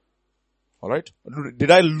out? Alright? Did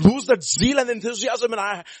I lose that zeal and enthusiasm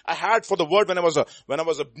I had for the word when I was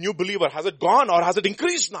a new believer? Has it gone or has it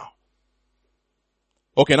increased now?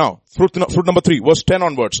 Okay, now, fruit number 3, verse 10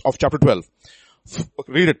 onwards of chapter 12.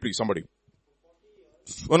 Read it please, somebody.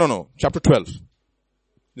 No, chapter 12.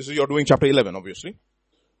 This is, you're doing chapter 11, obviously.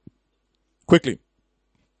 Quickly.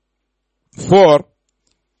 Read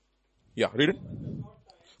it.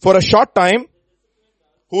 For a short time,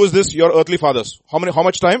 who is this? Your earthly fathers. How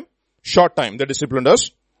much time? Short time. They disciplined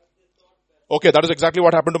us. Okay, that is exactly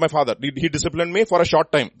what happened to my father. He disciplined me for a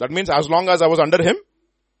short time. That means as long as I was under him,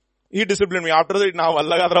 he disciplined me. After that, now,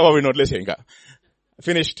 Allah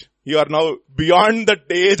finished. You are now beyond the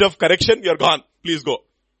age of correction. You are gone. Please go.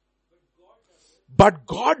 But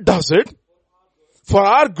God does it for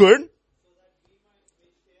our good,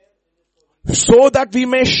 so that we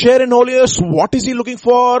may share in holiness. What is He looking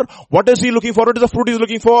for? What is He looking for? What is the fruit He is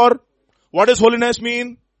looking for? What does holiness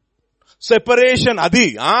mean? Separation.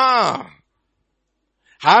 Adi. Have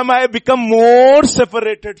I become more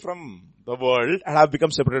separated from the world and have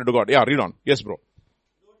become separated to God? Yeah, read on. Yes, bro.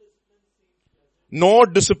 No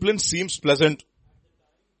discipline seems pleasant,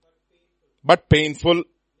 but painful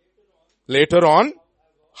later on.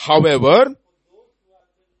 However,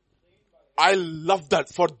 I love that.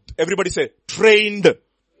 For everybody say, trained.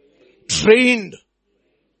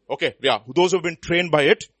 Okay, yeah. Those who have been trained by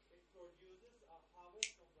it.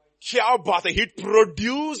 It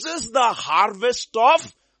produces the harvest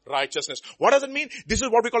of righteousness. What does it mean? This is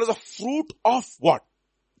what we call as a fruit of what?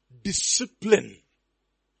 Discipline.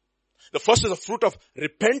 The first is a fruit of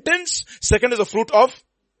repentance. Second is a fruit of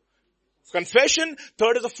confession.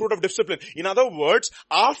 Third is a fruit of discipline. In other words,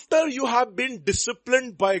 after you have been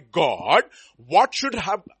disciplined by God, what should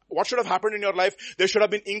have happened in your life? There should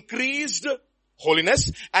have been increased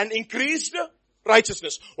holiness and increased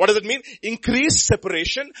righteousness. What does it mean? Increased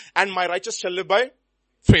separation, and my righteous shall live by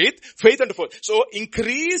faith and faith. So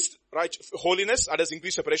increased holiness, that is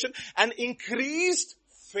increased separation, and increased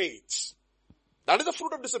faith. That is the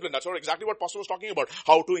fruit of discipline. That's exactly what Pastor was talking about.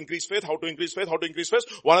 How to increase faith, how to increase faith, how to increase faith.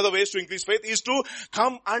 One of the ways to increase faith is to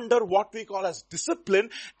come under what we call as discipline.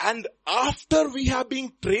 And after we have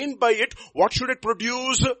been trained by it, what should it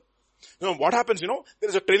produce? What happens, there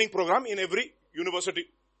is a training program in every university.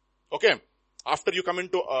 Okay. After you come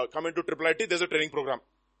into IIIT, there's a training program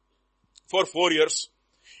for 4 years.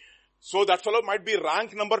 So that fellow might be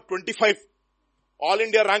rank number 25. All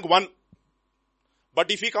India rank 1. But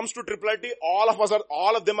if he comes to IIIT, all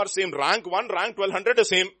of them are same. Rank 1, rank 1200 is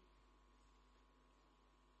same.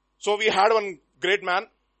 So we had one great man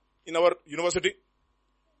in our university.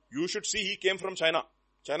 You should see he came from China.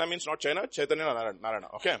 China means not China, Chaitanya Narayana.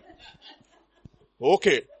 Okay.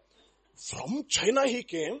 Okay. From China he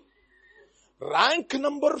came. Rank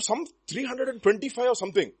number some 325 or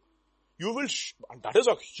something. That is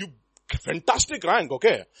a huge, fantastic rank,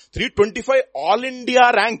 okay. 325 All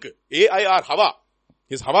India rank. AIR, Hava.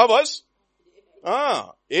 His Hava was,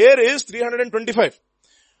 air is 325.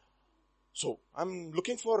 So, I'm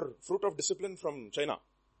looking for fruit of discipline from China.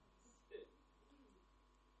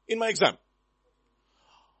 In my exam.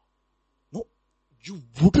 No, you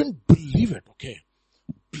wouldn't believe it, okay.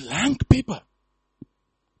 Blank paper.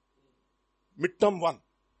 Midterm 1.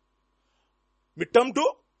 Midterm 2.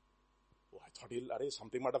 Oh, I thought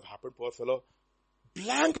something might have happened, poor fellow.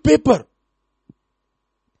 Blank paper.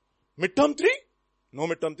 Midterm 3. No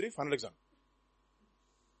midterm 3, final exam.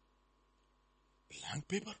 Blank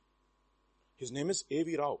paper. His name is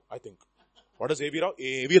A.V. Rao, I think. What is A.V. Rao?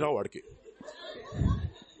 A.V. Rao Adke.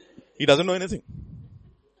 He doesn't know anything.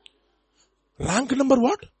 Rank number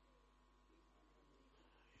what?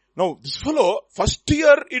 Now, this fellow, first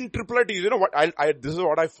year in IIIT, what, this is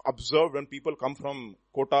what I've observed when people come from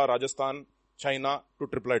Kota, Rajasthan, China to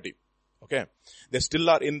IIIT. Okay. They still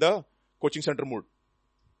are in the coaching center mood.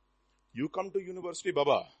 You come to university,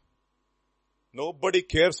 Baba. Nobody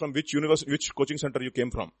cares from which coaching center you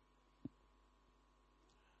came from.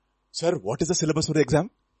 Sir, what is the syllabus for the exam?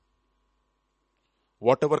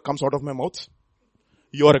 Whatever comes out of my mouth,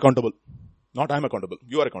 you are accountable. Not I am accountable.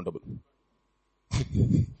 You are accountable.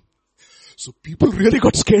 So people really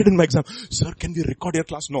got scared in my exam. Sir, can we record your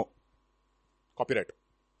class? No. Copyright.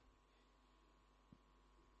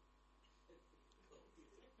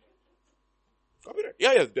 Copyright.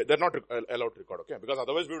 Yeah, they're not allowed to record, okay? Because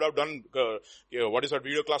otherwise we would have done,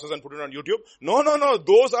 video classes and put it on YouTube. No.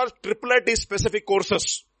 Those are IIIT specific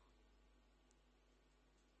courses.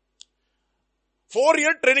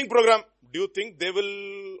 4-year training program. Do you think they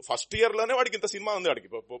will, first year learn what do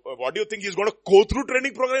you think he's going to go through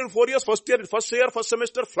training program in 4 years? First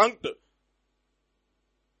semester flunked.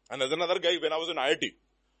 And there's another guy when I was in IIT.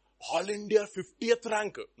 All India 50th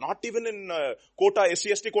rank. Not even in quota,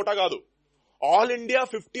 SC/ST quota gadu. All India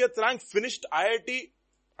 50th rank, finished IIT.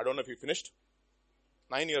 I don't know if he finished.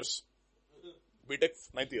 9 years. BTech,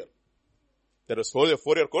 9th year. There was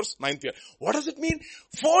 4-year course, 9th year. What does it mean?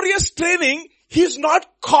 4 years training, he's not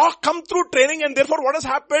come through training, and therefore what has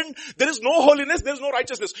happened? There is no holiness, there is no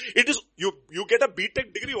righteousness. It is, you get a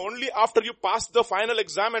BTech degree only after you pass the final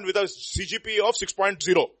exam and with a CGPA of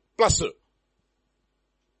 6.0 plus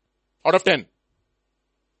out of 10.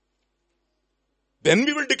 Then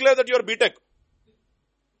we will declare that you are BTech.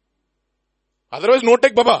 Otherwise, no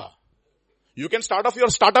tech, Baba. You can start off your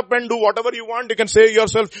startup and do whatever you want. You can say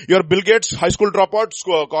yourself, you're Bill Gates, high school dropout,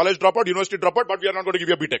 college dropout, university dropout, but we are not going to give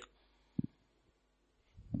you a BTech.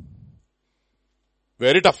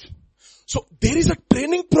 Very tough. So there is a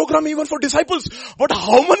training program even for disciples. But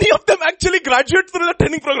how many of them actually graduate through the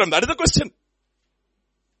training program? That is the question.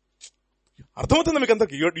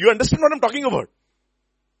 You understand what I'm talking about?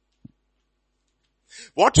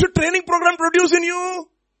 What should training program produce in you?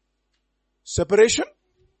 Separation.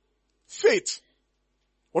 Faith.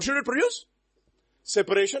 What should it produce?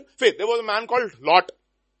 Separation. Faith. There was a man called Lot.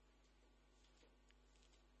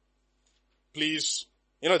 Please.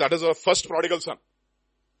 That is the first prodigal son.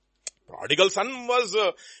 Prodigal son was,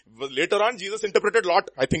 later on Jesus interpreted Lot,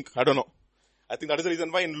 I think. I don't know. I think that is the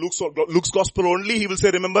reason why in Luke's gospel only he will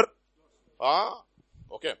say, remember.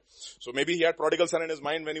 Okay. So maybe he had prodigal son in his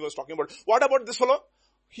mind when he was talking about. What about this fellow?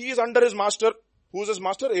 He is under his master. Who is his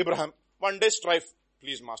master? Abraham. One day strife.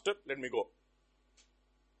 Please, master, let me go.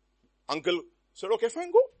 Uncle said, okay,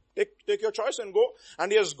 fine, go. Take your choice and go.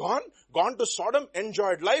 And he has gone to Sodom,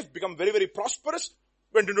 enjoyed life, become very, very prosperous,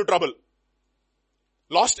 went into trouble.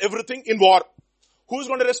 Lost everything in war. Who's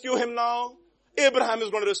going to rescue him now? Abraham is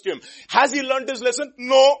going to rescue him. Has he learned his lesson?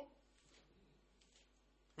 No.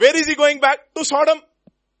 Where is he going back? To Sodom.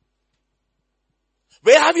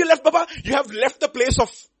 Where have you left, Baba? You have left the place of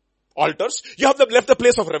altars. You have left the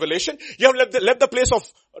place of revelation. You have left the place of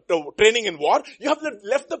training in war. You have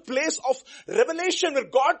left the place of revelation where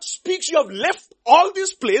God speaks. You have left all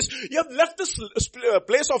this place. You have left this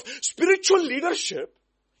place of spiritual leadership.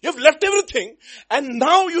 You have left everything. And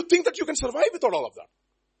now you think that you can survive without all of that.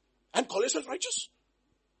 and call yourself righteous?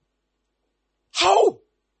 How?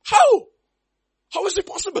 How? How is it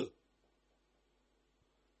possible?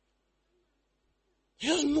 He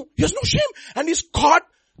has no shame. And he's caught.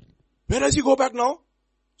 Where does he go back now?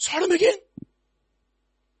 Sodom again.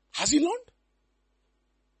 Has he learned?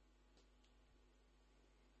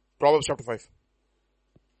 Proverbs chapter 5.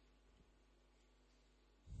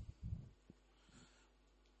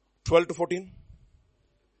 (12 to 14).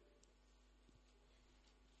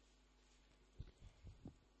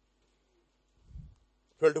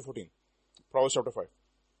 Proverbs chapter 5.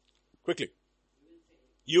 Quickly.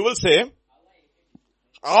 You will say,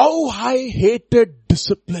 how I hated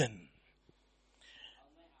discipline,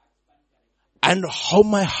 and how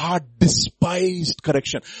my heart despised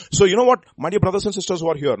correction. So you know what, my dear brothers and sisters who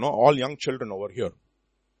are here, no, all young children over here,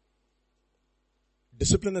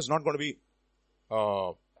 discipline is not going to be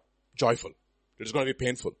joyful. It is going to be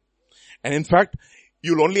painful. And in fact,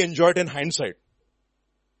 you'll only enjoy it in hindsight.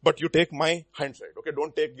 But you take my hindsight, okay?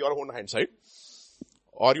 Don't take your own hindsight.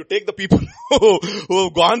 Or you take the people who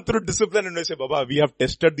have gone through discipline and they say, Baba, we have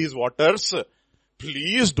tested these waters.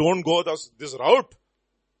 Please don't go this route.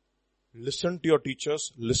 Listen to your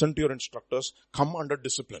teachers, listen to your instructors, come under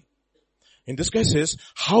discipline. In this case says,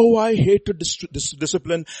 how I hated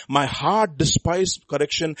discipline, my heart despised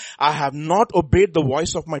correction. I have not obeyed the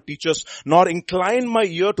voice of my teachers, nor inclined my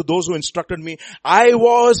ear to those who instructed me. I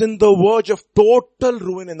was in the verge of total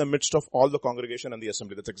ruin in the midst of all the congregation and the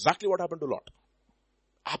assembly. That's exactly what happened to Lot.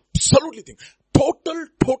 Absolutely. Total,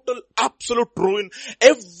 absolute ruin.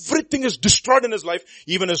 Everything is destroyed in his life.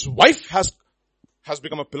 Even his wife has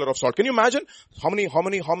become a pillar of salt. Can you imagine? How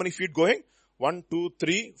many feet going? 1, 2,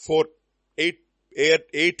 3, 4,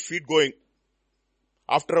 8 feet going.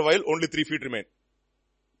 After a while, only 3 feet remain.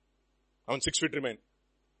 6 feet remain.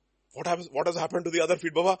 What has happened to the other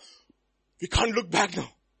feet, Baba? We can't look back now.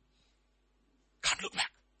 Can't look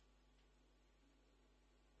back.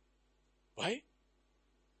 Why?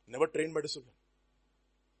 Never trained by discipline.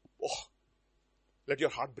 Oh, let your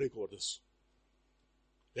heart break over this.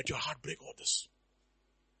 Let your heart break over this.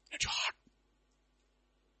 Let your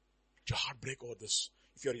heart break over this.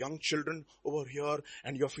 If you're young children over here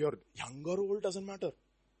and if you're younger or old, doesn't matter.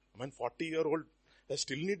 40-year-old, I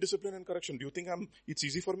still need discipline and correction. Do you think it's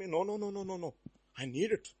easy for me? No. I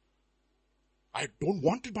need it. I don't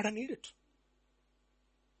want it, but I need it.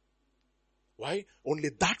 Why? Only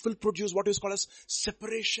that will produce what is called as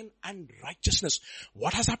separation and righteousness.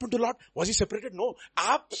 What has happened to Lot? Was he separated? No.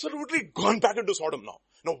 Absolutely gone back into Sodom now.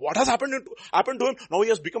 Now what has happened to him? Now he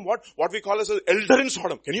has become what we call as an elder in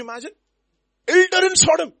Sodom. Can you imagine? Elder in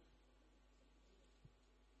Sodom.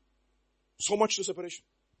 So much to separation.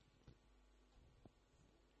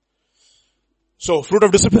 So, fruit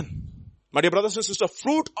of discipline. My dear brothers and sisters,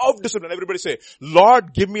 fruit of discipline. Everybody say,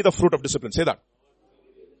 Lord, give me the fruit of discipline. Say that.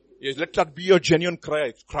 Yes, let that be your genuine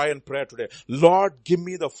cry and prayer today. Lord, give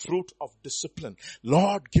me the fruit of discipline.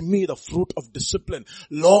 Lord, give me the fruit of discipline.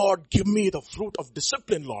 Lord, give me the fruit of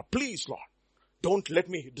discipline, Lord. Please, Lord. Don't let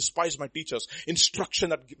me despise my teachers. Instruction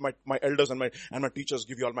that my elders and my teachers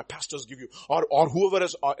give you, or my pastors give you, or whoever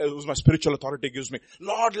who's my spiritual authority gives me.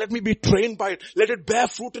 Lord, let me be trained by it. Let it bear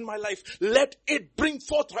fruit in my life. Let it bring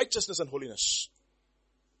forth righteousness and holiness.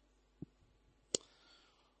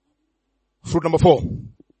 Fruit number 4.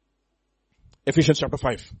 Ephesians chapter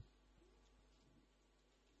 5.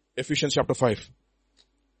 Ephesians chapter 5.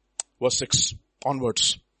 Verse 6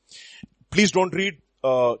 onwards. Please don't read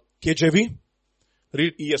KJV.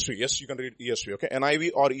 Read ESV. Yes, you can read ESV. Okay,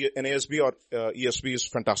 NIV or NASB or ESV is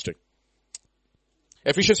fantastic.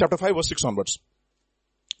 Ephesians chapter 5 verse 6 onwards.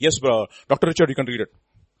 Yes, Dr. Richard, you can read it.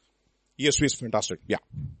 ESV is fantastic.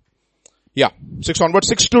 Yeah. 6 onwards,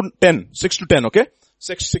 6 to 10. 6 to 10, okay?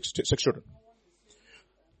 6 to 10.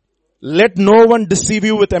 Let no one deceive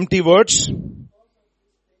you with empty words.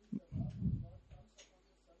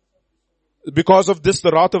 Because of this,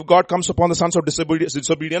 the wrath of God comes upon the sons of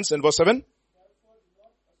disobedience in verse 7.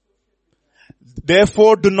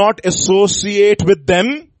 Therefore, do not associate with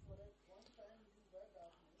them.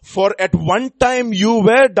 For at one time you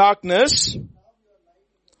were darkness.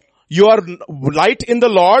 You are light in the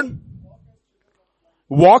Lord.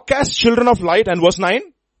 Walk as children of light. And verse 9.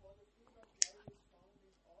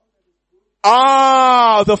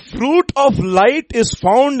 The fruit of light is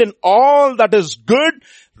found in all that is good,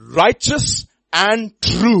 righteous, and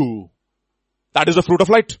true. That is the fruit of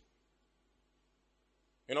light.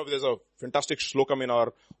 You know, there's a fantastic shlokam in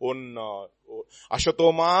our own,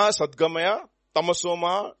 Ashatoma, Sadgamaya,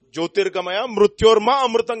 Tamasoma, Jyotirgamaya, Mrutyorma,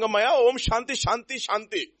 Amrutangamaya, Om Shanti, Shanti,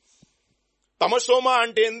 Shanti. Tamasoma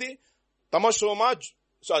ante endi? Tamasoma,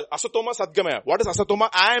 So asatoma sadgamaya. What is asatoma?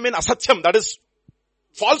 I am in asatyam. That is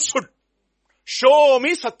falsehood. Show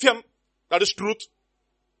me satyam. That is truth.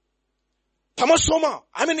 Tamasoma.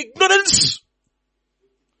 I am in ignorance.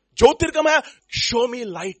 Jyotirgamaya. Show me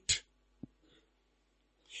light.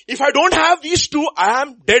 If I don't have these two, I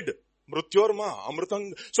am dead. Mrityorma,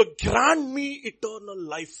 amritang. So grant me eternal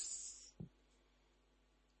life.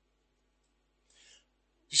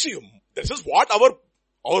 You see, this is what our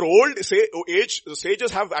old age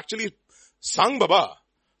sages have actually sung, Baba.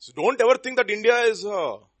 So don't ever think that India is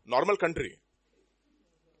a normal country.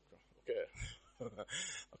 Okay.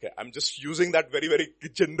 Okay, I'm just using that very, very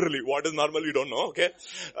generally. What is normal, you don't know, okay?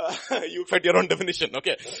 You find your own definition,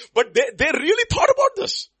 okay? But they really thought about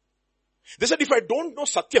this. They said, if I don't know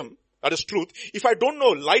Satyam, that is truth, if I don't know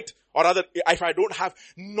light, or rather, if I don't have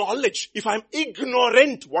knowledge, if I'm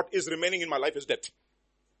ignorant, what is remaining in my life is death.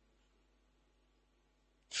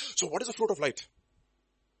 So what is the fruit of light?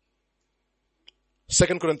 2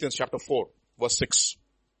 Corinthians chapter 4, verse 6.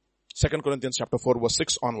 2 Corinthians chapter 4, verse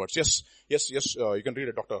 6 onwards. Yes, you can read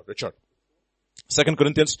it, Dr. Richard. 2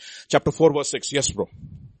 Corinthians chapter 4, verse 6. Yes, bro.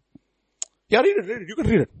 Yeah, read it. You can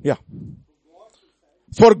read it. Yeah.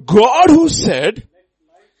 For God who said,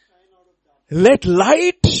 let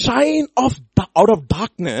light shine out of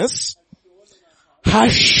darkness,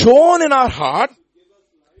 has shone in our heart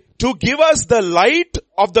to give us the light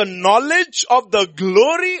of the knowledge of the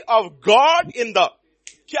glory of God in the...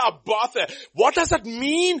 What does that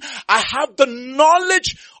mean? I have the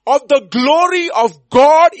knowledge of the glory of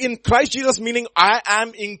God in Christ Jesus, meaning I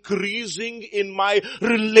am increasing in my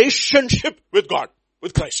relationship with God,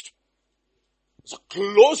 with Christ. It's a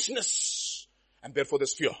closeness, and therefore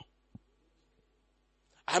there's fear.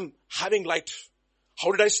 I'm having light.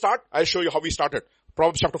 How did I start? I'll show you how we started.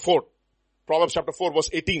 Proverbs chapter 4, verse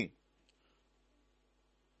 18.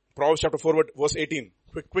 Proverbs chapter 4, verse 18.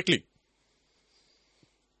 Quickly.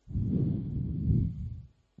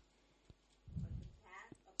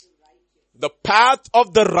 The path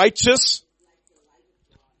of the righteous.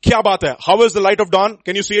 Kya baat hai? How is the light of dawn?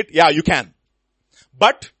 Can you see it? Yeah, you can.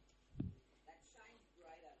 But,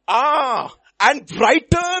 and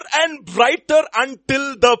brighter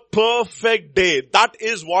until the perfect day. That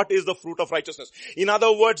is what is the fruit of righteousness. In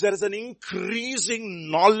other words, there is an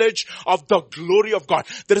increasing knowledge of the glory of God.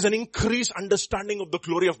 There is an increased understanding of the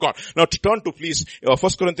glory of God. Now turn to please 1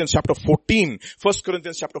 Corinthians chapter 14. 1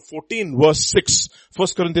 Corinthians chapter 14 verse 6. 1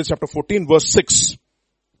 Corinthians chapter 14 verse 6.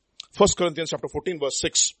 1 Corinthians chapter 14 verse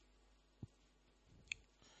 6.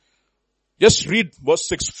 Just read verse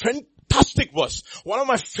 6. Fantastic verse. One of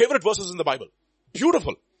my favorite verses in the Bible.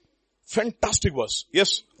 Beautiful. Fantastic verse.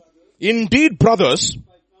 Yes. Indeed, brothers.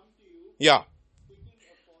 Yeah.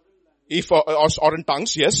 If, or in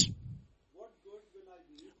tongues, yes.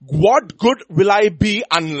 What good will I be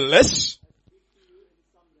unless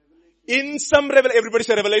in some revelation, everybody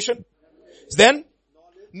say revelation. Then,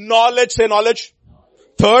 knowledge, say knowledge.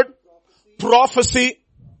 Third, prophecy.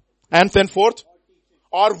 And then fourth,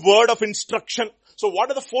 or word of instruction. So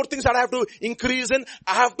what are the four things that I have to increase in?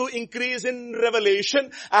 I have to increase in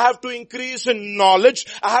revelation. I have to increase in knowledge.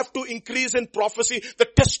 I have to increase in prophecy. The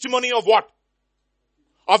testimony of what?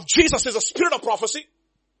 Of Jesus is a spirit of prophecy.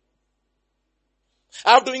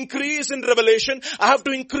 I have to increase in revelation. I have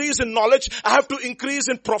to increase in knowledge. I have to increase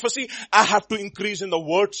in prophecy. I have to increase in the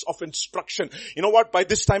words of instruction. You know what? By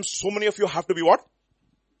this time, so many of you have to be what?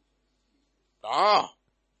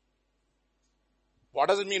 What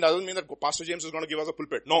does it mean? It doesn't mean that Pastor James is going to give us a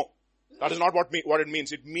pulpit. No. That is not what it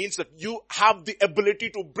means. It means that you have the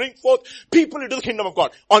ability to bring forth people into the kingdom of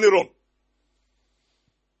God on your own.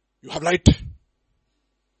 You have light.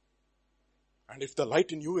 And if the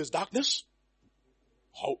light in you is darkness,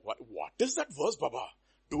 what is that verse, Baba?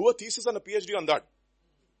 Do a thesis and a PhD on that.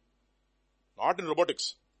 Not in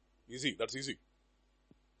robotics. Easy. That's easy.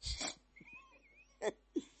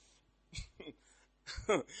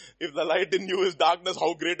 If the light in you is darkness,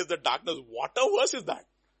 how great is the darkness? What a verse is that?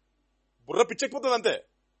 Burra pichekpotadante.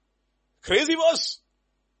 Crazy verse.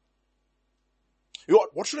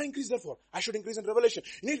 What should I increase that for? I should increase in revelation.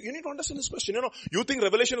 You need to understand this question. You think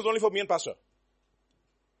revelation is only for me and pastor.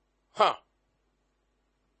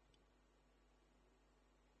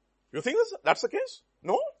 You think that's the case?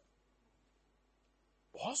 No.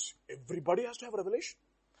 Boss, everybody has to have revelation.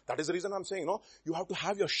 That is the reason I'm saying, you have to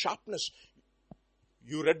have your sharpness.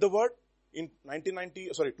 You read the word in 2000,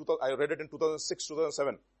 I read it in 2006,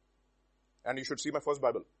 2007. And you should see my first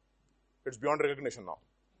Bible. It's beyond recognition now.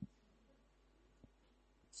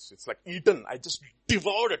 It's like eaten. I just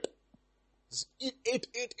devoured it. Just eat.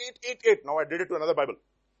 Now I did it to another Bible.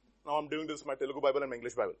 Now I'm doing this with my Telugu Bible and my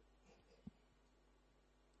English Bible.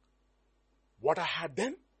 what I had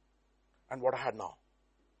then and what I had now.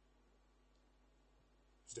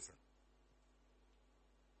 It's different.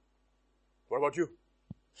 What about you?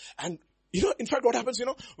 And in fact, what happens,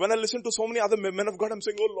 when I listen to so many other men of God, I'm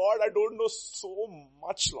saying, oh Lord, I don't know so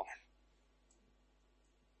much, Lord.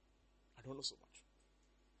 I don't know so much.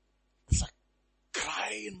 It's a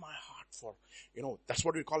cry in my heart for, that's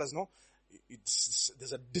what we call as,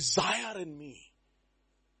 there's a desire in me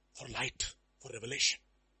for light, for revelation.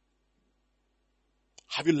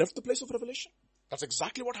 Have you left the place of revelation? That's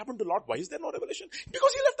exactly what happened to Lot. Why is there no revelation?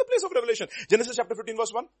 Because he left the place of revelation. Genesis chapter 15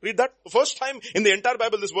 verse 1. Read that. First time in the entire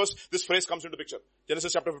Bible this phrase comes into picture.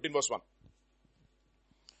 Genesis chapter 15 verse 1.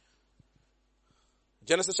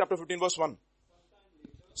 Genesis chapter 15 verse 1.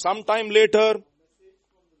 Sometime later.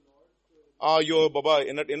 Baba,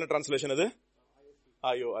 in a translation, is it?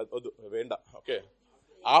 Okay.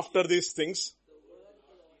 After these things.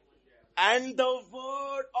 And the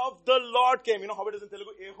word of the Lord came. You know how it is in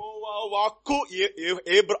Telugu? Yehova Vakku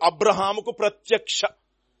Abrahamuku Pratyaksha.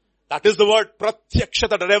 That is the word Pratyaksha,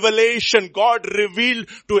 that revelation God revealed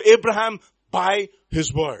to Abraham by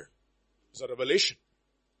His word. It's a revelation.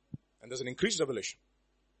 And there's an increased revelation.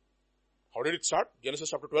 How did it start? Genesis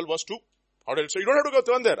chapter 12 verse 2. How did it start? You don't have to go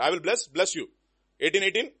turn there. I will bless you.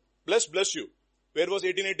 18:18, bless you. Where was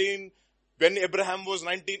 18:18? When Abraham was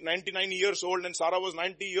 99 years old and Sarah was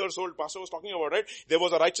 90 years old, Pastor was talking about, right? There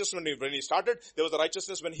was a righteousness when he started. There was a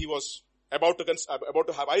righteousness when he was about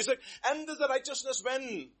to have Isaac. And there's a righteousness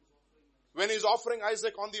when he's offering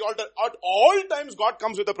Isaac on the altar. At all times, God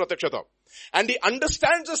comes with a pratyakshata. And he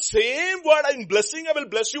understands the same word, in blessing, I will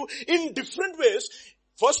bless you, in different ways.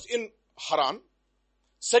 First in Haran.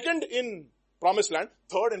 Second in Promised Land.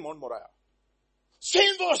 Third in Mount Moriah.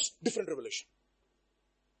 Same verse, different revelation.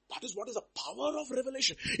 That is what is the power of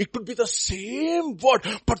revelation. It could be the same word,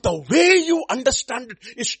 but the way you understand it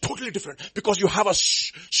is totally different because you have a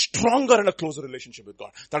stronger and a closer relationship with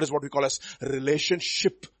God. That is what we call as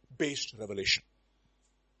relationship-based revelation.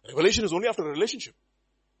 Revelation is only after a relationship.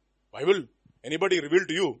 Why will anybody reveal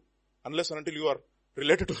to you unless and until you are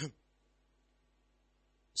related to Him?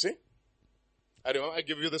 See? I remember I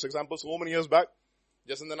gave you this example so many years back,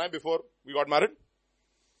 just in the night before we got married.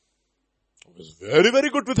 I was very, very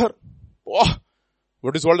good with her. Oh,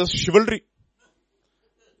 what is called as chivalry.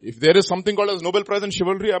 If there is something called as Nobel Prize in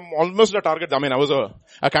chivalry, I'm almost a target. I mean, I was a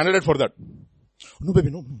candidate for that. No, baby,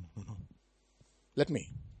 no. Let me.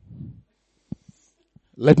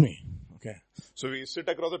 Okay. So we sit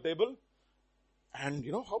across the table and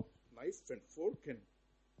you know how knife and fork and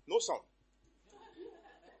no sound.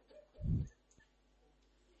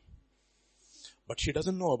 But she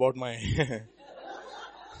doesn't know about my...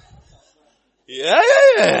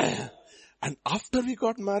 Yeah. And after we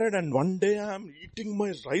got married and one day I'm eating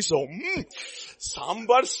my rice,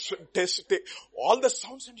 sambar, all the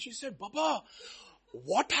sounds, and she said, Baba,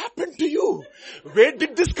 what happened to you? Where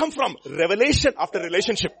did this come from? Revelation after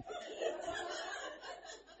relationship.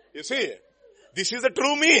 You see, this is the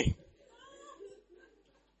true me.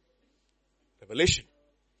 Revelation.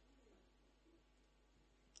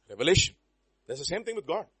 There's the same thing with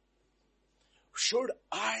God. Should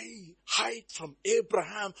I hide from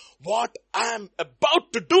Abraham what I am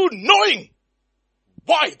about to do, knowing?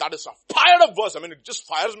 Why? That is a fired up verse. I mean, it just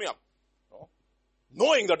fires me up. No?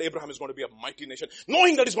 Knowing that Abraham is going to be a mighty nation.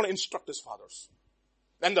 Knowing that he's going to instruct his fathers.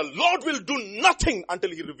 And the Lord will do nothing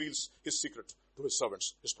until He reveals His secret to His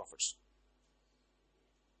servants, His prophets.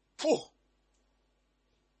 Phew.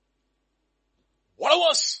 What a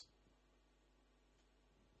verse.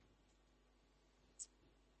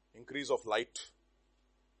 Increase of light.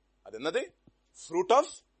 Adennade? Fruit of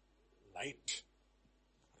light.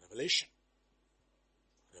 Revelation.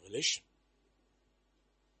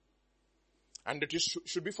 And it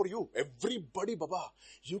should be for you. Everybody, Baba,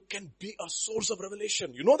 you can be a source of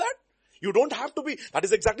revelation. You know that? You don't have to be. That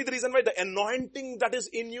is exactly the reason why the anointing that is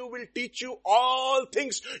in you will teach you all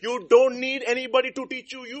things. You don't need anybody to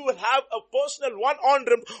teach you. You will have a personal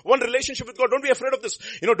one relationship with God. Don't be afraid of this.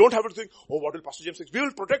 Don't have to think, what will Pastor James say? We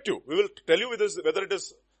will protect you. We will tell you whether it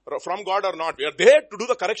is from God or not. We are there to do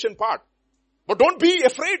the correction part. But don't be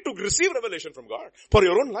afraid to receive revelation from God for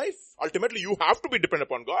your own life. Ultimately, you have to be dependent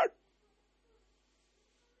upon God.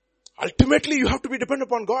 Ultimately, you have to be dependent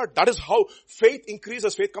upon God. That is how faith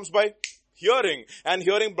increases. Faith comes by hearing, and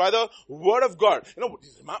hearing by the word of God.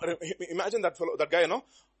 Imagine that fellow, that guy,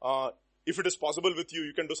 if it is possible with you,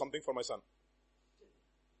 you can do something for my son.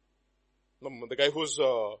 The guy who's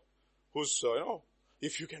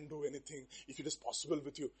if you can do anything, if it is possible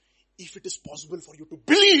with you, if it is possible for you to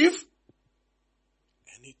believe,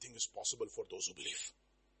 anything is possible for those who believe.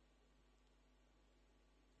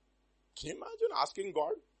 Can you imagine asking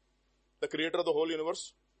God, the creator of the whole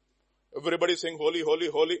universe? Everybody saying, holy, holy,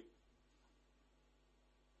 holy.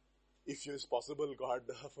 If it is possible, God,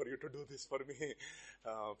 for you to do this for me,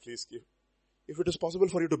 please give. If it is possible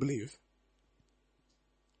for you to believe,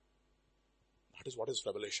 that is what is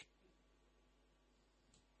revelation.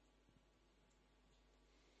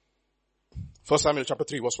 1 Samuel chapter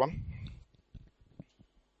 3 verse 1.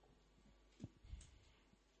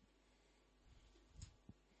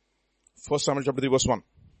 First Samuel chapter 3 verse 1.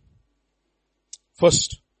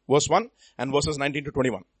 First, verse 1 and verses 19 to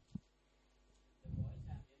 21.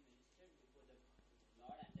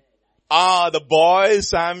 The boy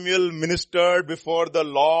Samuel ministered before the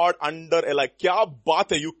Lord under Eli. Kya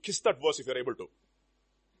baat hai? You kiss that verse if you're able to.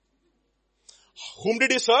 Whom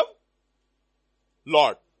did he serve?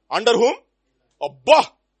 Lord. Under whom?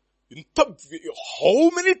 Abba. How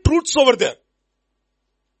many truths over there?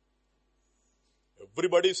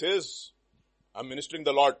 Everybody says, I'm ministering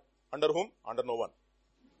the Lord. Under whom? Under no one.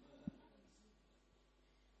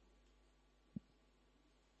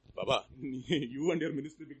 Baba, you and your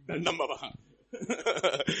ministry big dandam, Baba.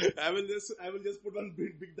 I will just put one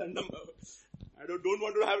big dandam. I don't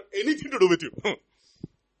want to have anything to do with you.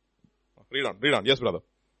 Read on. Yes, brother.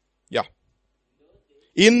 Yeah.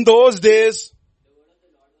 In those days,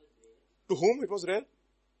 to whom it was rare?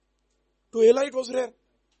 To Eli it was rare.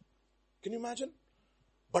 Can you imagine?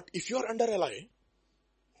 But if you are under Eli,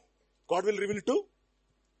 God will reveal it to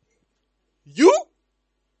you.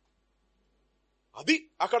 Adi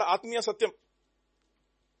akada atmiya satyam.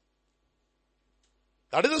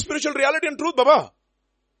 That is the spiritual reality and truth, Baba.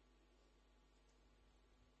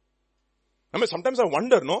 I mean, sometimes I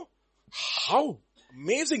wonder, no, how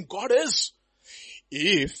amazing God is.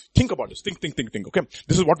 If, think about this, think, okay.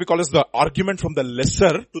 This is what we call as the argument from the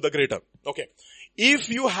lesser to the greater. Okay. If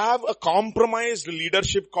you have a compromised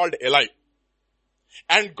leadership called Eli,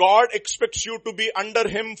 and God expects you to be under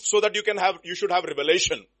him so that you should have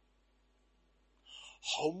revelation.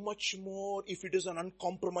 How much more, if it is an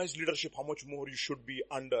uncompromised leadership, how much more you should be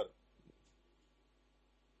under?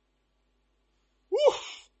 Woo!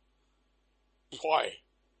 Boy,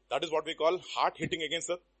 that is what we call heart hitting against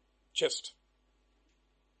the chest.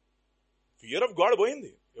 Fear of God,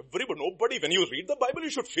 boyindi. Everybody, nobody, when you read the Bible, you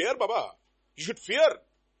should fear, Baba. You should fear.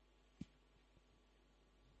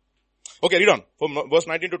 Okay, read on. From verse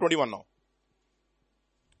 19 to 21 now.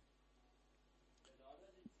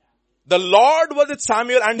 The Lord was with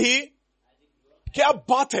Samuel and he, kya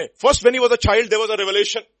baat hai? First, when he was a child, there was a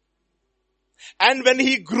revelation. And when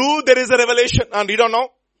he grew, there is a revelation. And read on now.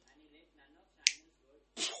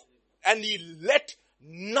 And he let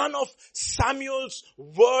none of Samuel's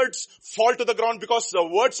words fall to the ground, because the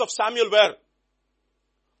words of Samuel were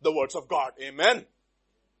the words of God. Amen.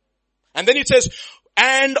 And then it says,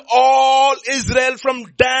 and all Israel from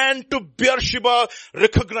Dan to Beersheba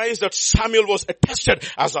recognized that Samuel was attested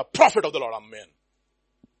as a prophet of the Lord. Amen.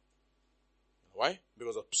 Why?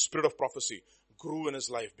 Because the spirit of prophecy grew in his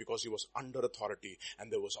life because he was under authority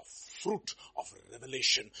and there was a fruit of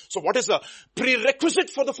revelation. So what is the prerequisite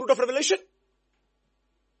for the fruit of revelation?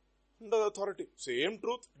 Under authority. Same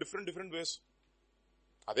truth, different ways.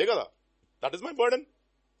 Ade kada. That is my burden.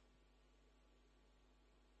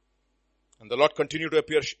 And the Lord continued to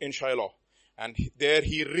appear in Shiloh. And there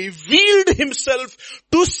he revealed himself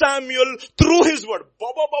to Samuel through his word.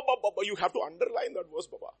 Baba. You have to underline that verse,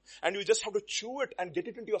 Baba. And you just have to chew it and get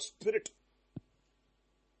it into your spirit.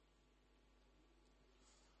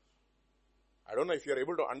 I don't know if you are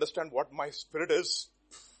able to understand what my spirit is.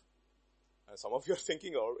 And some of you are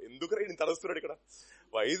thinking, oh,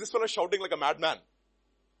 why is this fellow shouting like a madman?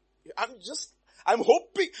 I'm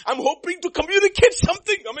hoping to communicate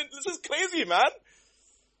something. I mean, this is crazy, man.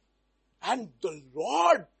 And the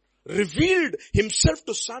Lord revealed himself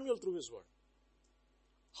to Samuel through his word.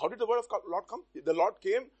 How did the word of Lord come? The Lord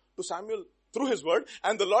came to Samuel through his word,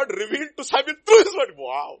 and the Lord revealed to Samuel through his word.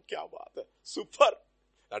 Wow, kya baat hai. Super.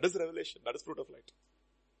 That is revelation. That is fruit of light.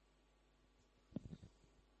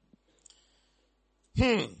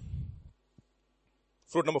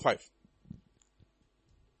 Fruit number 5.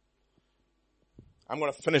 I'm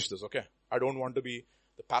going to finish this, okay? I don't want to be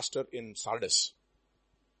the pastor in Sardis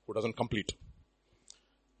who doesn't complete.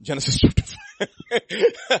 Genesis chapter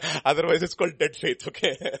 5. Otherwise it's called dead faith,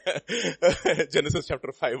 okay? Genesis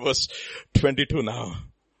chapter 5 verse 22 now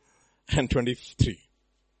and 23.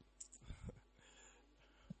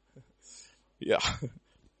 Yeah.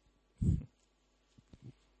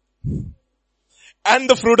 And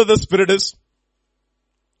the fruit of the Spirit is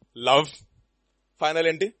love. Final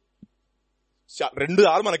ఏంటి? రెండు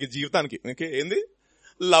ఆరు మనకి జీవితానికి. ఏంది?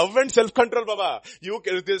 Love and self-control, Baba. You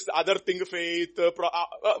can, this other thing, faith,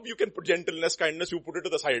 you can put gentleness, kindness, you put it to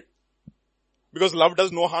the side. Because love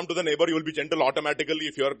does no harm to the neighbor, you will be gentle automatically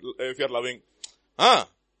if you're loving.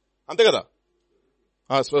 Ante kada?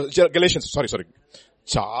 Galatians, sorry.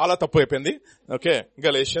 Chala tappu ayipindi. Okay,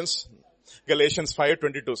 Galatians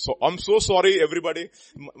 5:22. So, I'm so sorry everybody.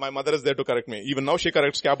 My mother is there to correct me. Even now she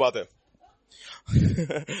corrects, kya baat hai?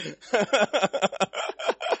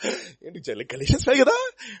 Galatians 5 kada?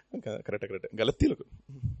 Correct. Galati look.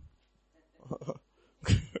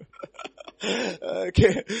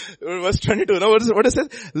 Okay. Verse 22. Now what is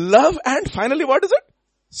it? Love and finally what is it?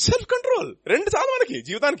 Self-control. Rendu chalu manaki,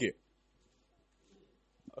 jeevitaniki.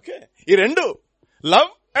 Okay. Ee rendu. Love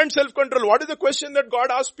and self-control. What is the question that God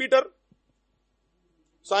asked Peter?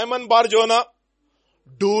 Simon Bar-Jonah.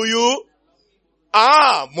 Do you?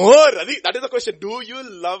 More. That is the question. Do you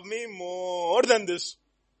love me more than this?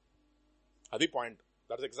 Adi point.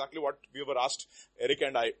 That is exactly what we were asked, Eric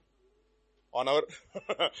and I, on our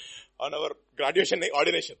graduation,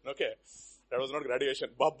 ordination. Okay. That was not graduation.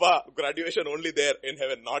 Baba, graduation only there in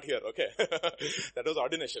heaven, not here. Okay. That was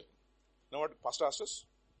ordination. You know what Pastor asked us?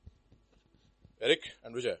 Eric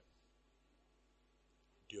and Vijay,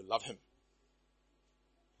 do you love him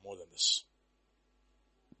more than this?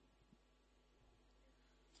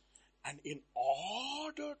 And in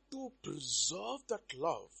order to preserve that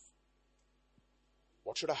love,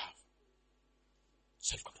 what should I have?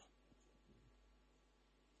 Self-control.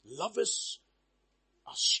 Love is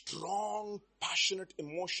a strong, passionate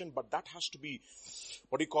emotion, but that has to be,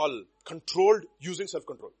 controlled using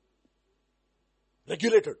self-control.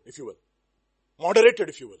 Regulated, if you will. Moderated,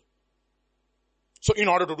 if you will. So in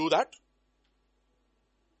order to do that,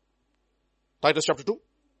 Titus chapter 2.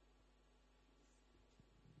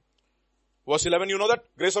 Verse 11, you know that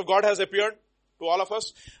grace of God has appeared to all of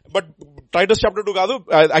us. But Titus chapter 2 gadu,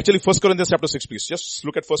 actually 1 Corinthians chapter 6 please. Just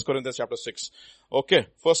look at 1 Corinthians chapter 6. Okay,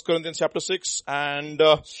 1 Corinthians chapter 6 and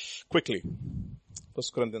quickly. 1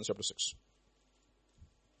 Corinthians chapter 6.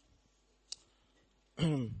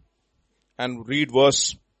 And read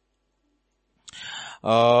verse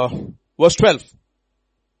 12.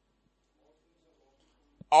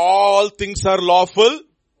 All things are lawful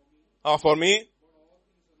for me.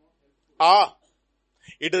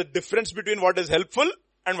 It is a difference between what is helpful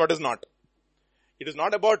and what is not. It is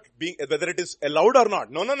not about whether it is allowed or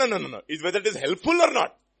not. No. It's whether it is helpful or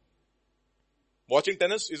not. Watching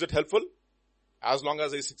tennis, is it helpful? As long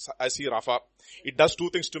as I see Rafa. It does two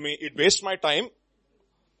things to me. It wastes my time.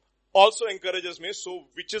 Also encourages me. So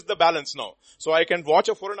which is the balance now? So I can watch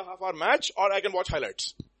a 4.5 hour match or I can watch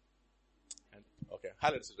highlights. Okay,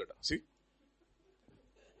 highlights is better. See?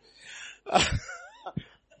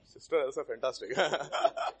 Sister is fantastic.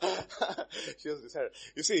 She has decided.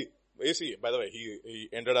 You see, by the way, he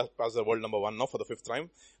ended up as the world number 1 now for the 5th time.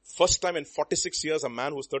 First time in 46 years, a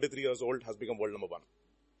man who's 33 years old has become world number 1.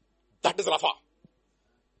 That is Rafa.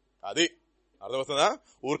 Adi. Ardhavastunda?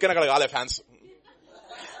 Urkena kada gaale fans.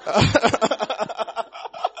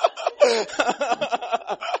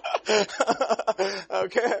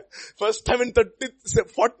 Okay. First time in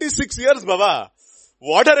 46 years, Baba.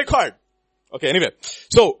 What a record. Okay, anyway.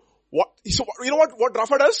 So you know what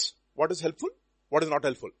Rafa does? What is helpful? What is not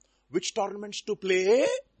helpful? Which tournaments to play?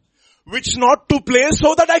 Which not to play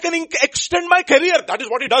so that I can extend my career. That is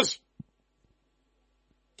what he does.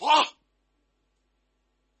 Wow.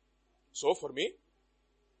 So for me,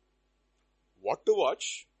 what to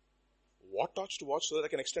watch? What talks to watch so that I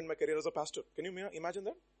can extend my career as a pastor? Can you imagine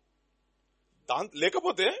that?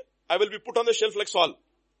 Lekapote, I will be put on the shelf like Saul.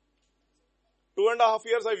 2.5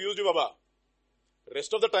 years I've used you, Baba.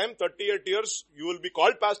 Rest of the time, 38 years, you will be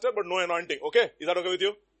called pastor, but no anointing. Okay? Is that okay with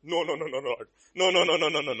you? No. No.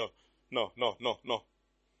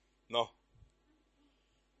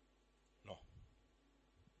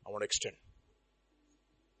 I want to extend.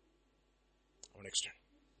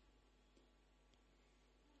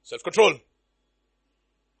 Self-control. And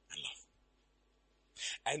love.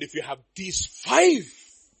 And if you have these 5,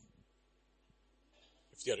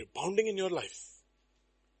 if they are abounding in your life,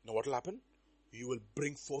 you know what will happen? You will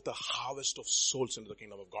bring forth a harvest of souls into the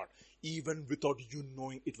kingdom of God. Even without you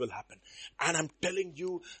knowing, it will happen. And I'm telling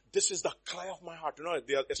you, this is the cry of my heart. You know,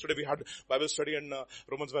 yesterday we had Bible study and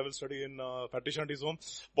Romans Bible study in Patricia Auntie's home.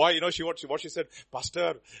 Boy, you know, what she said,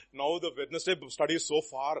 Pastor, now the Wednesday study is so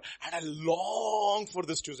far and I long for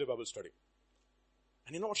this Tuesday Bible study.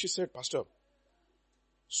 And you know what she said, Pastor?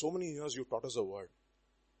 So many years you taught us a word.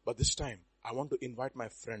 But this time, I want to invite my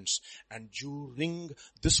friends, and during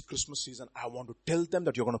this Christmas season, I want to tell them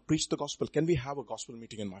that you're going to preach the gospel. Can we have a gospel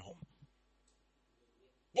meeting in my home?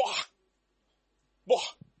 Wow!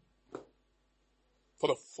 For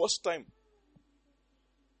the first time,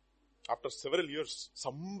 after several years,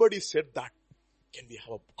 somebody said that, can we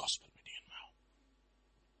have a gospel meeting now?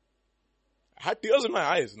 I had tears in my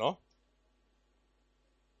eyes, no?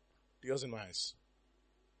 Tears in my eyes.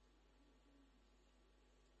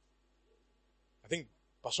 I think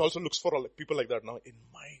Pastor also looks for people like that now. In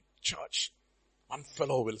my church, one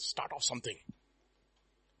fellow will start off something.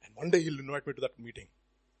 And one day he'll invite me to that meeting.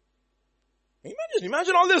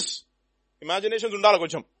 Imagine all this. Imaginations ఉండాలి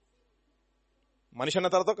కొంచెం. మనిషి అన్న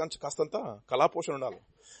తర్వాత కాస్తంత కళాపోషణ ఉండాలి.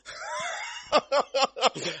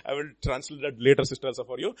 I will translate that later, sister, also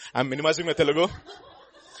for you. I'm minimizing my Telugu.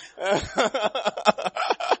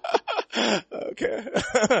 Okay.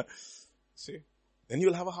 See, then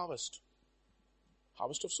you'll have a harvest.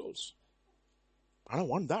 Harvest of souls. I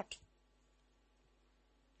don't want that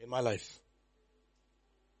in my life.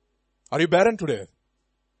 Are you barren today?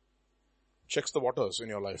 Check the waters in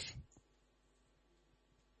your life.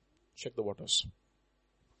 Check the waters.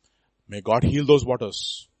 May God heal those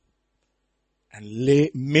waters. And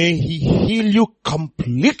may He heal you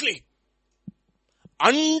completely.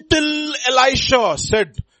 Until Elisha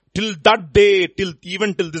said, till that day,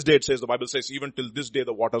 even till this day, it says, the Bible says, even till this day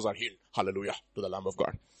the waters are healed. Hallelujah to the Lamb of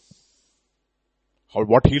God.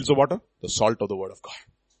 What heals the water? The salt of the Word of God.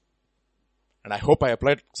 And I hope I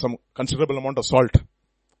applied some considerable amount of salt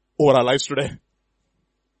over our lives today.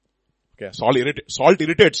 Okay, salt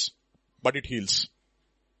irritates, but it heals.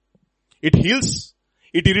 It heals,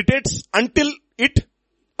 it irritates until it,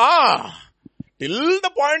 till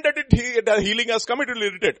the point that the healing has come, it will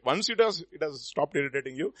irritate. Once it has stopped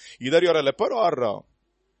irritating you, either you are a leper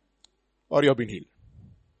or you have been healed.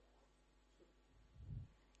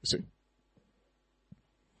 You see?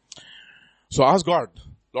 So ask God,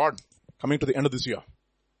 Lord, coming to the end of this year,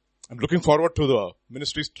 I'm looking forward to the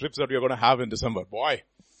ministry trips that we are going to have in December. Boy,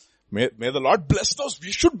 may the Lord bless those.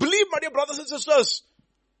 We should believe, my dear brothers and sisters.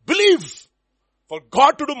 Believe for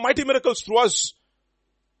God to do mighty miracles through us.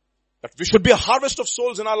 That we should be a harvest of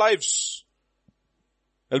souls in our lives.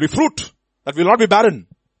 There will be fruit that will not be barren.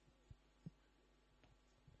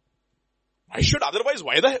 Why should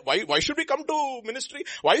we come to ministry?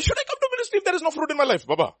 Why should I come to ministry if there is no fruit in my life,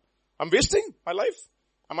 Baba? I'm wasting my life.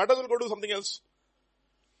 I might as well go do something else.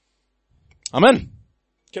 Amen.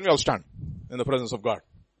 Can we all stand in the presence of God?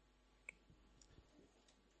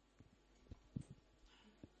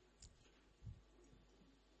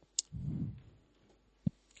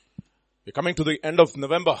 We're coming to the end of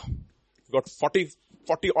November. We've got 40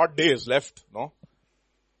 odd days left, no?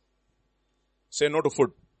 Say no to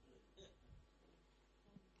food.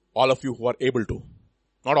 All of you who are able to.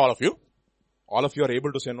 Not all of you. All of you are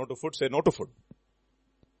able to say no to food. Say no to food.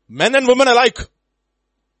 Men and women alike.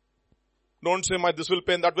 Don't say, this will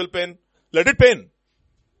pain, that will pain. Let it pain.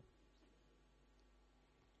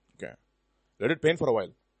 Okay. Let it pain for a while.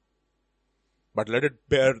 But let it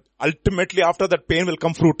bear. Ultimately, after that pain will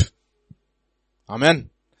come fruit. Amen.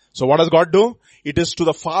 So what does God do? It is to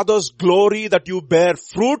the Father's glory that you bear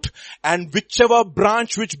fruit, and whichever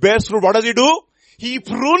branch which bears fruit, what does He do? He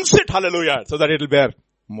prunes it, hallelujah, so that it will bear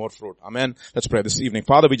more fruit. Amen. Let's pray this evening.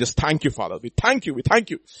 Father, we just thank you, Father. We thank you.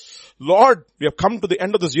 Lord, we have come to the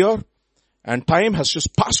end of this year, and time has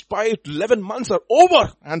just passed by. 11 months are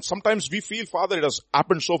over, and sometimes we feel, Father, it has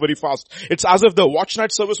happened so very fast. It's as if the watch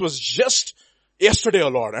night service was just yesterday, oh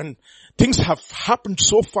Lord, and things have happened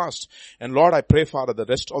so fast. And Lord, I pray, Father, the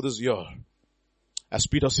rest of this year, as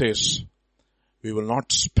Peter says, we will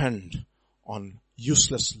not spend on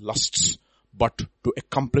useless lusts, but to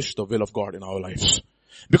accomplish the will of God in our lives.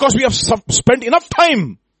 Because we have spent enough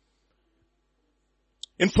time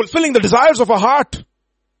in fulfilling the desires of our heart.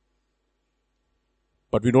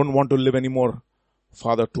 But we don't want to live anymore,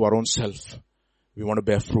 Father, to our own self. We want to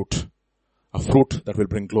bear fruit. A fruit that will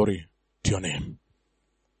bring glory to your name.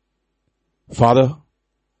 Father,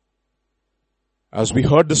 as we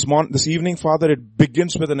heard this evening, Father, it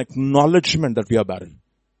begins with an acknowledgement that we are barren.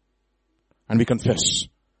 And we confess.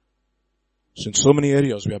 In so many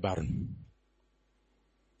areas we are barren.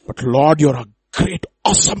 But Lord, you're a great,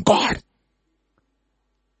 awesome God.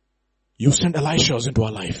 You sent Elisha into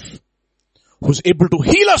our life, who's able to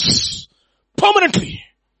heal us permanently,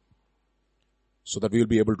 so that we will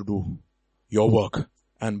be able to do your work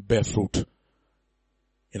and bear fruit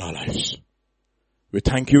in our lives. We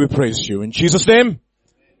thank you, we praise you. In Jesus' name,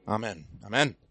 amen. Amen.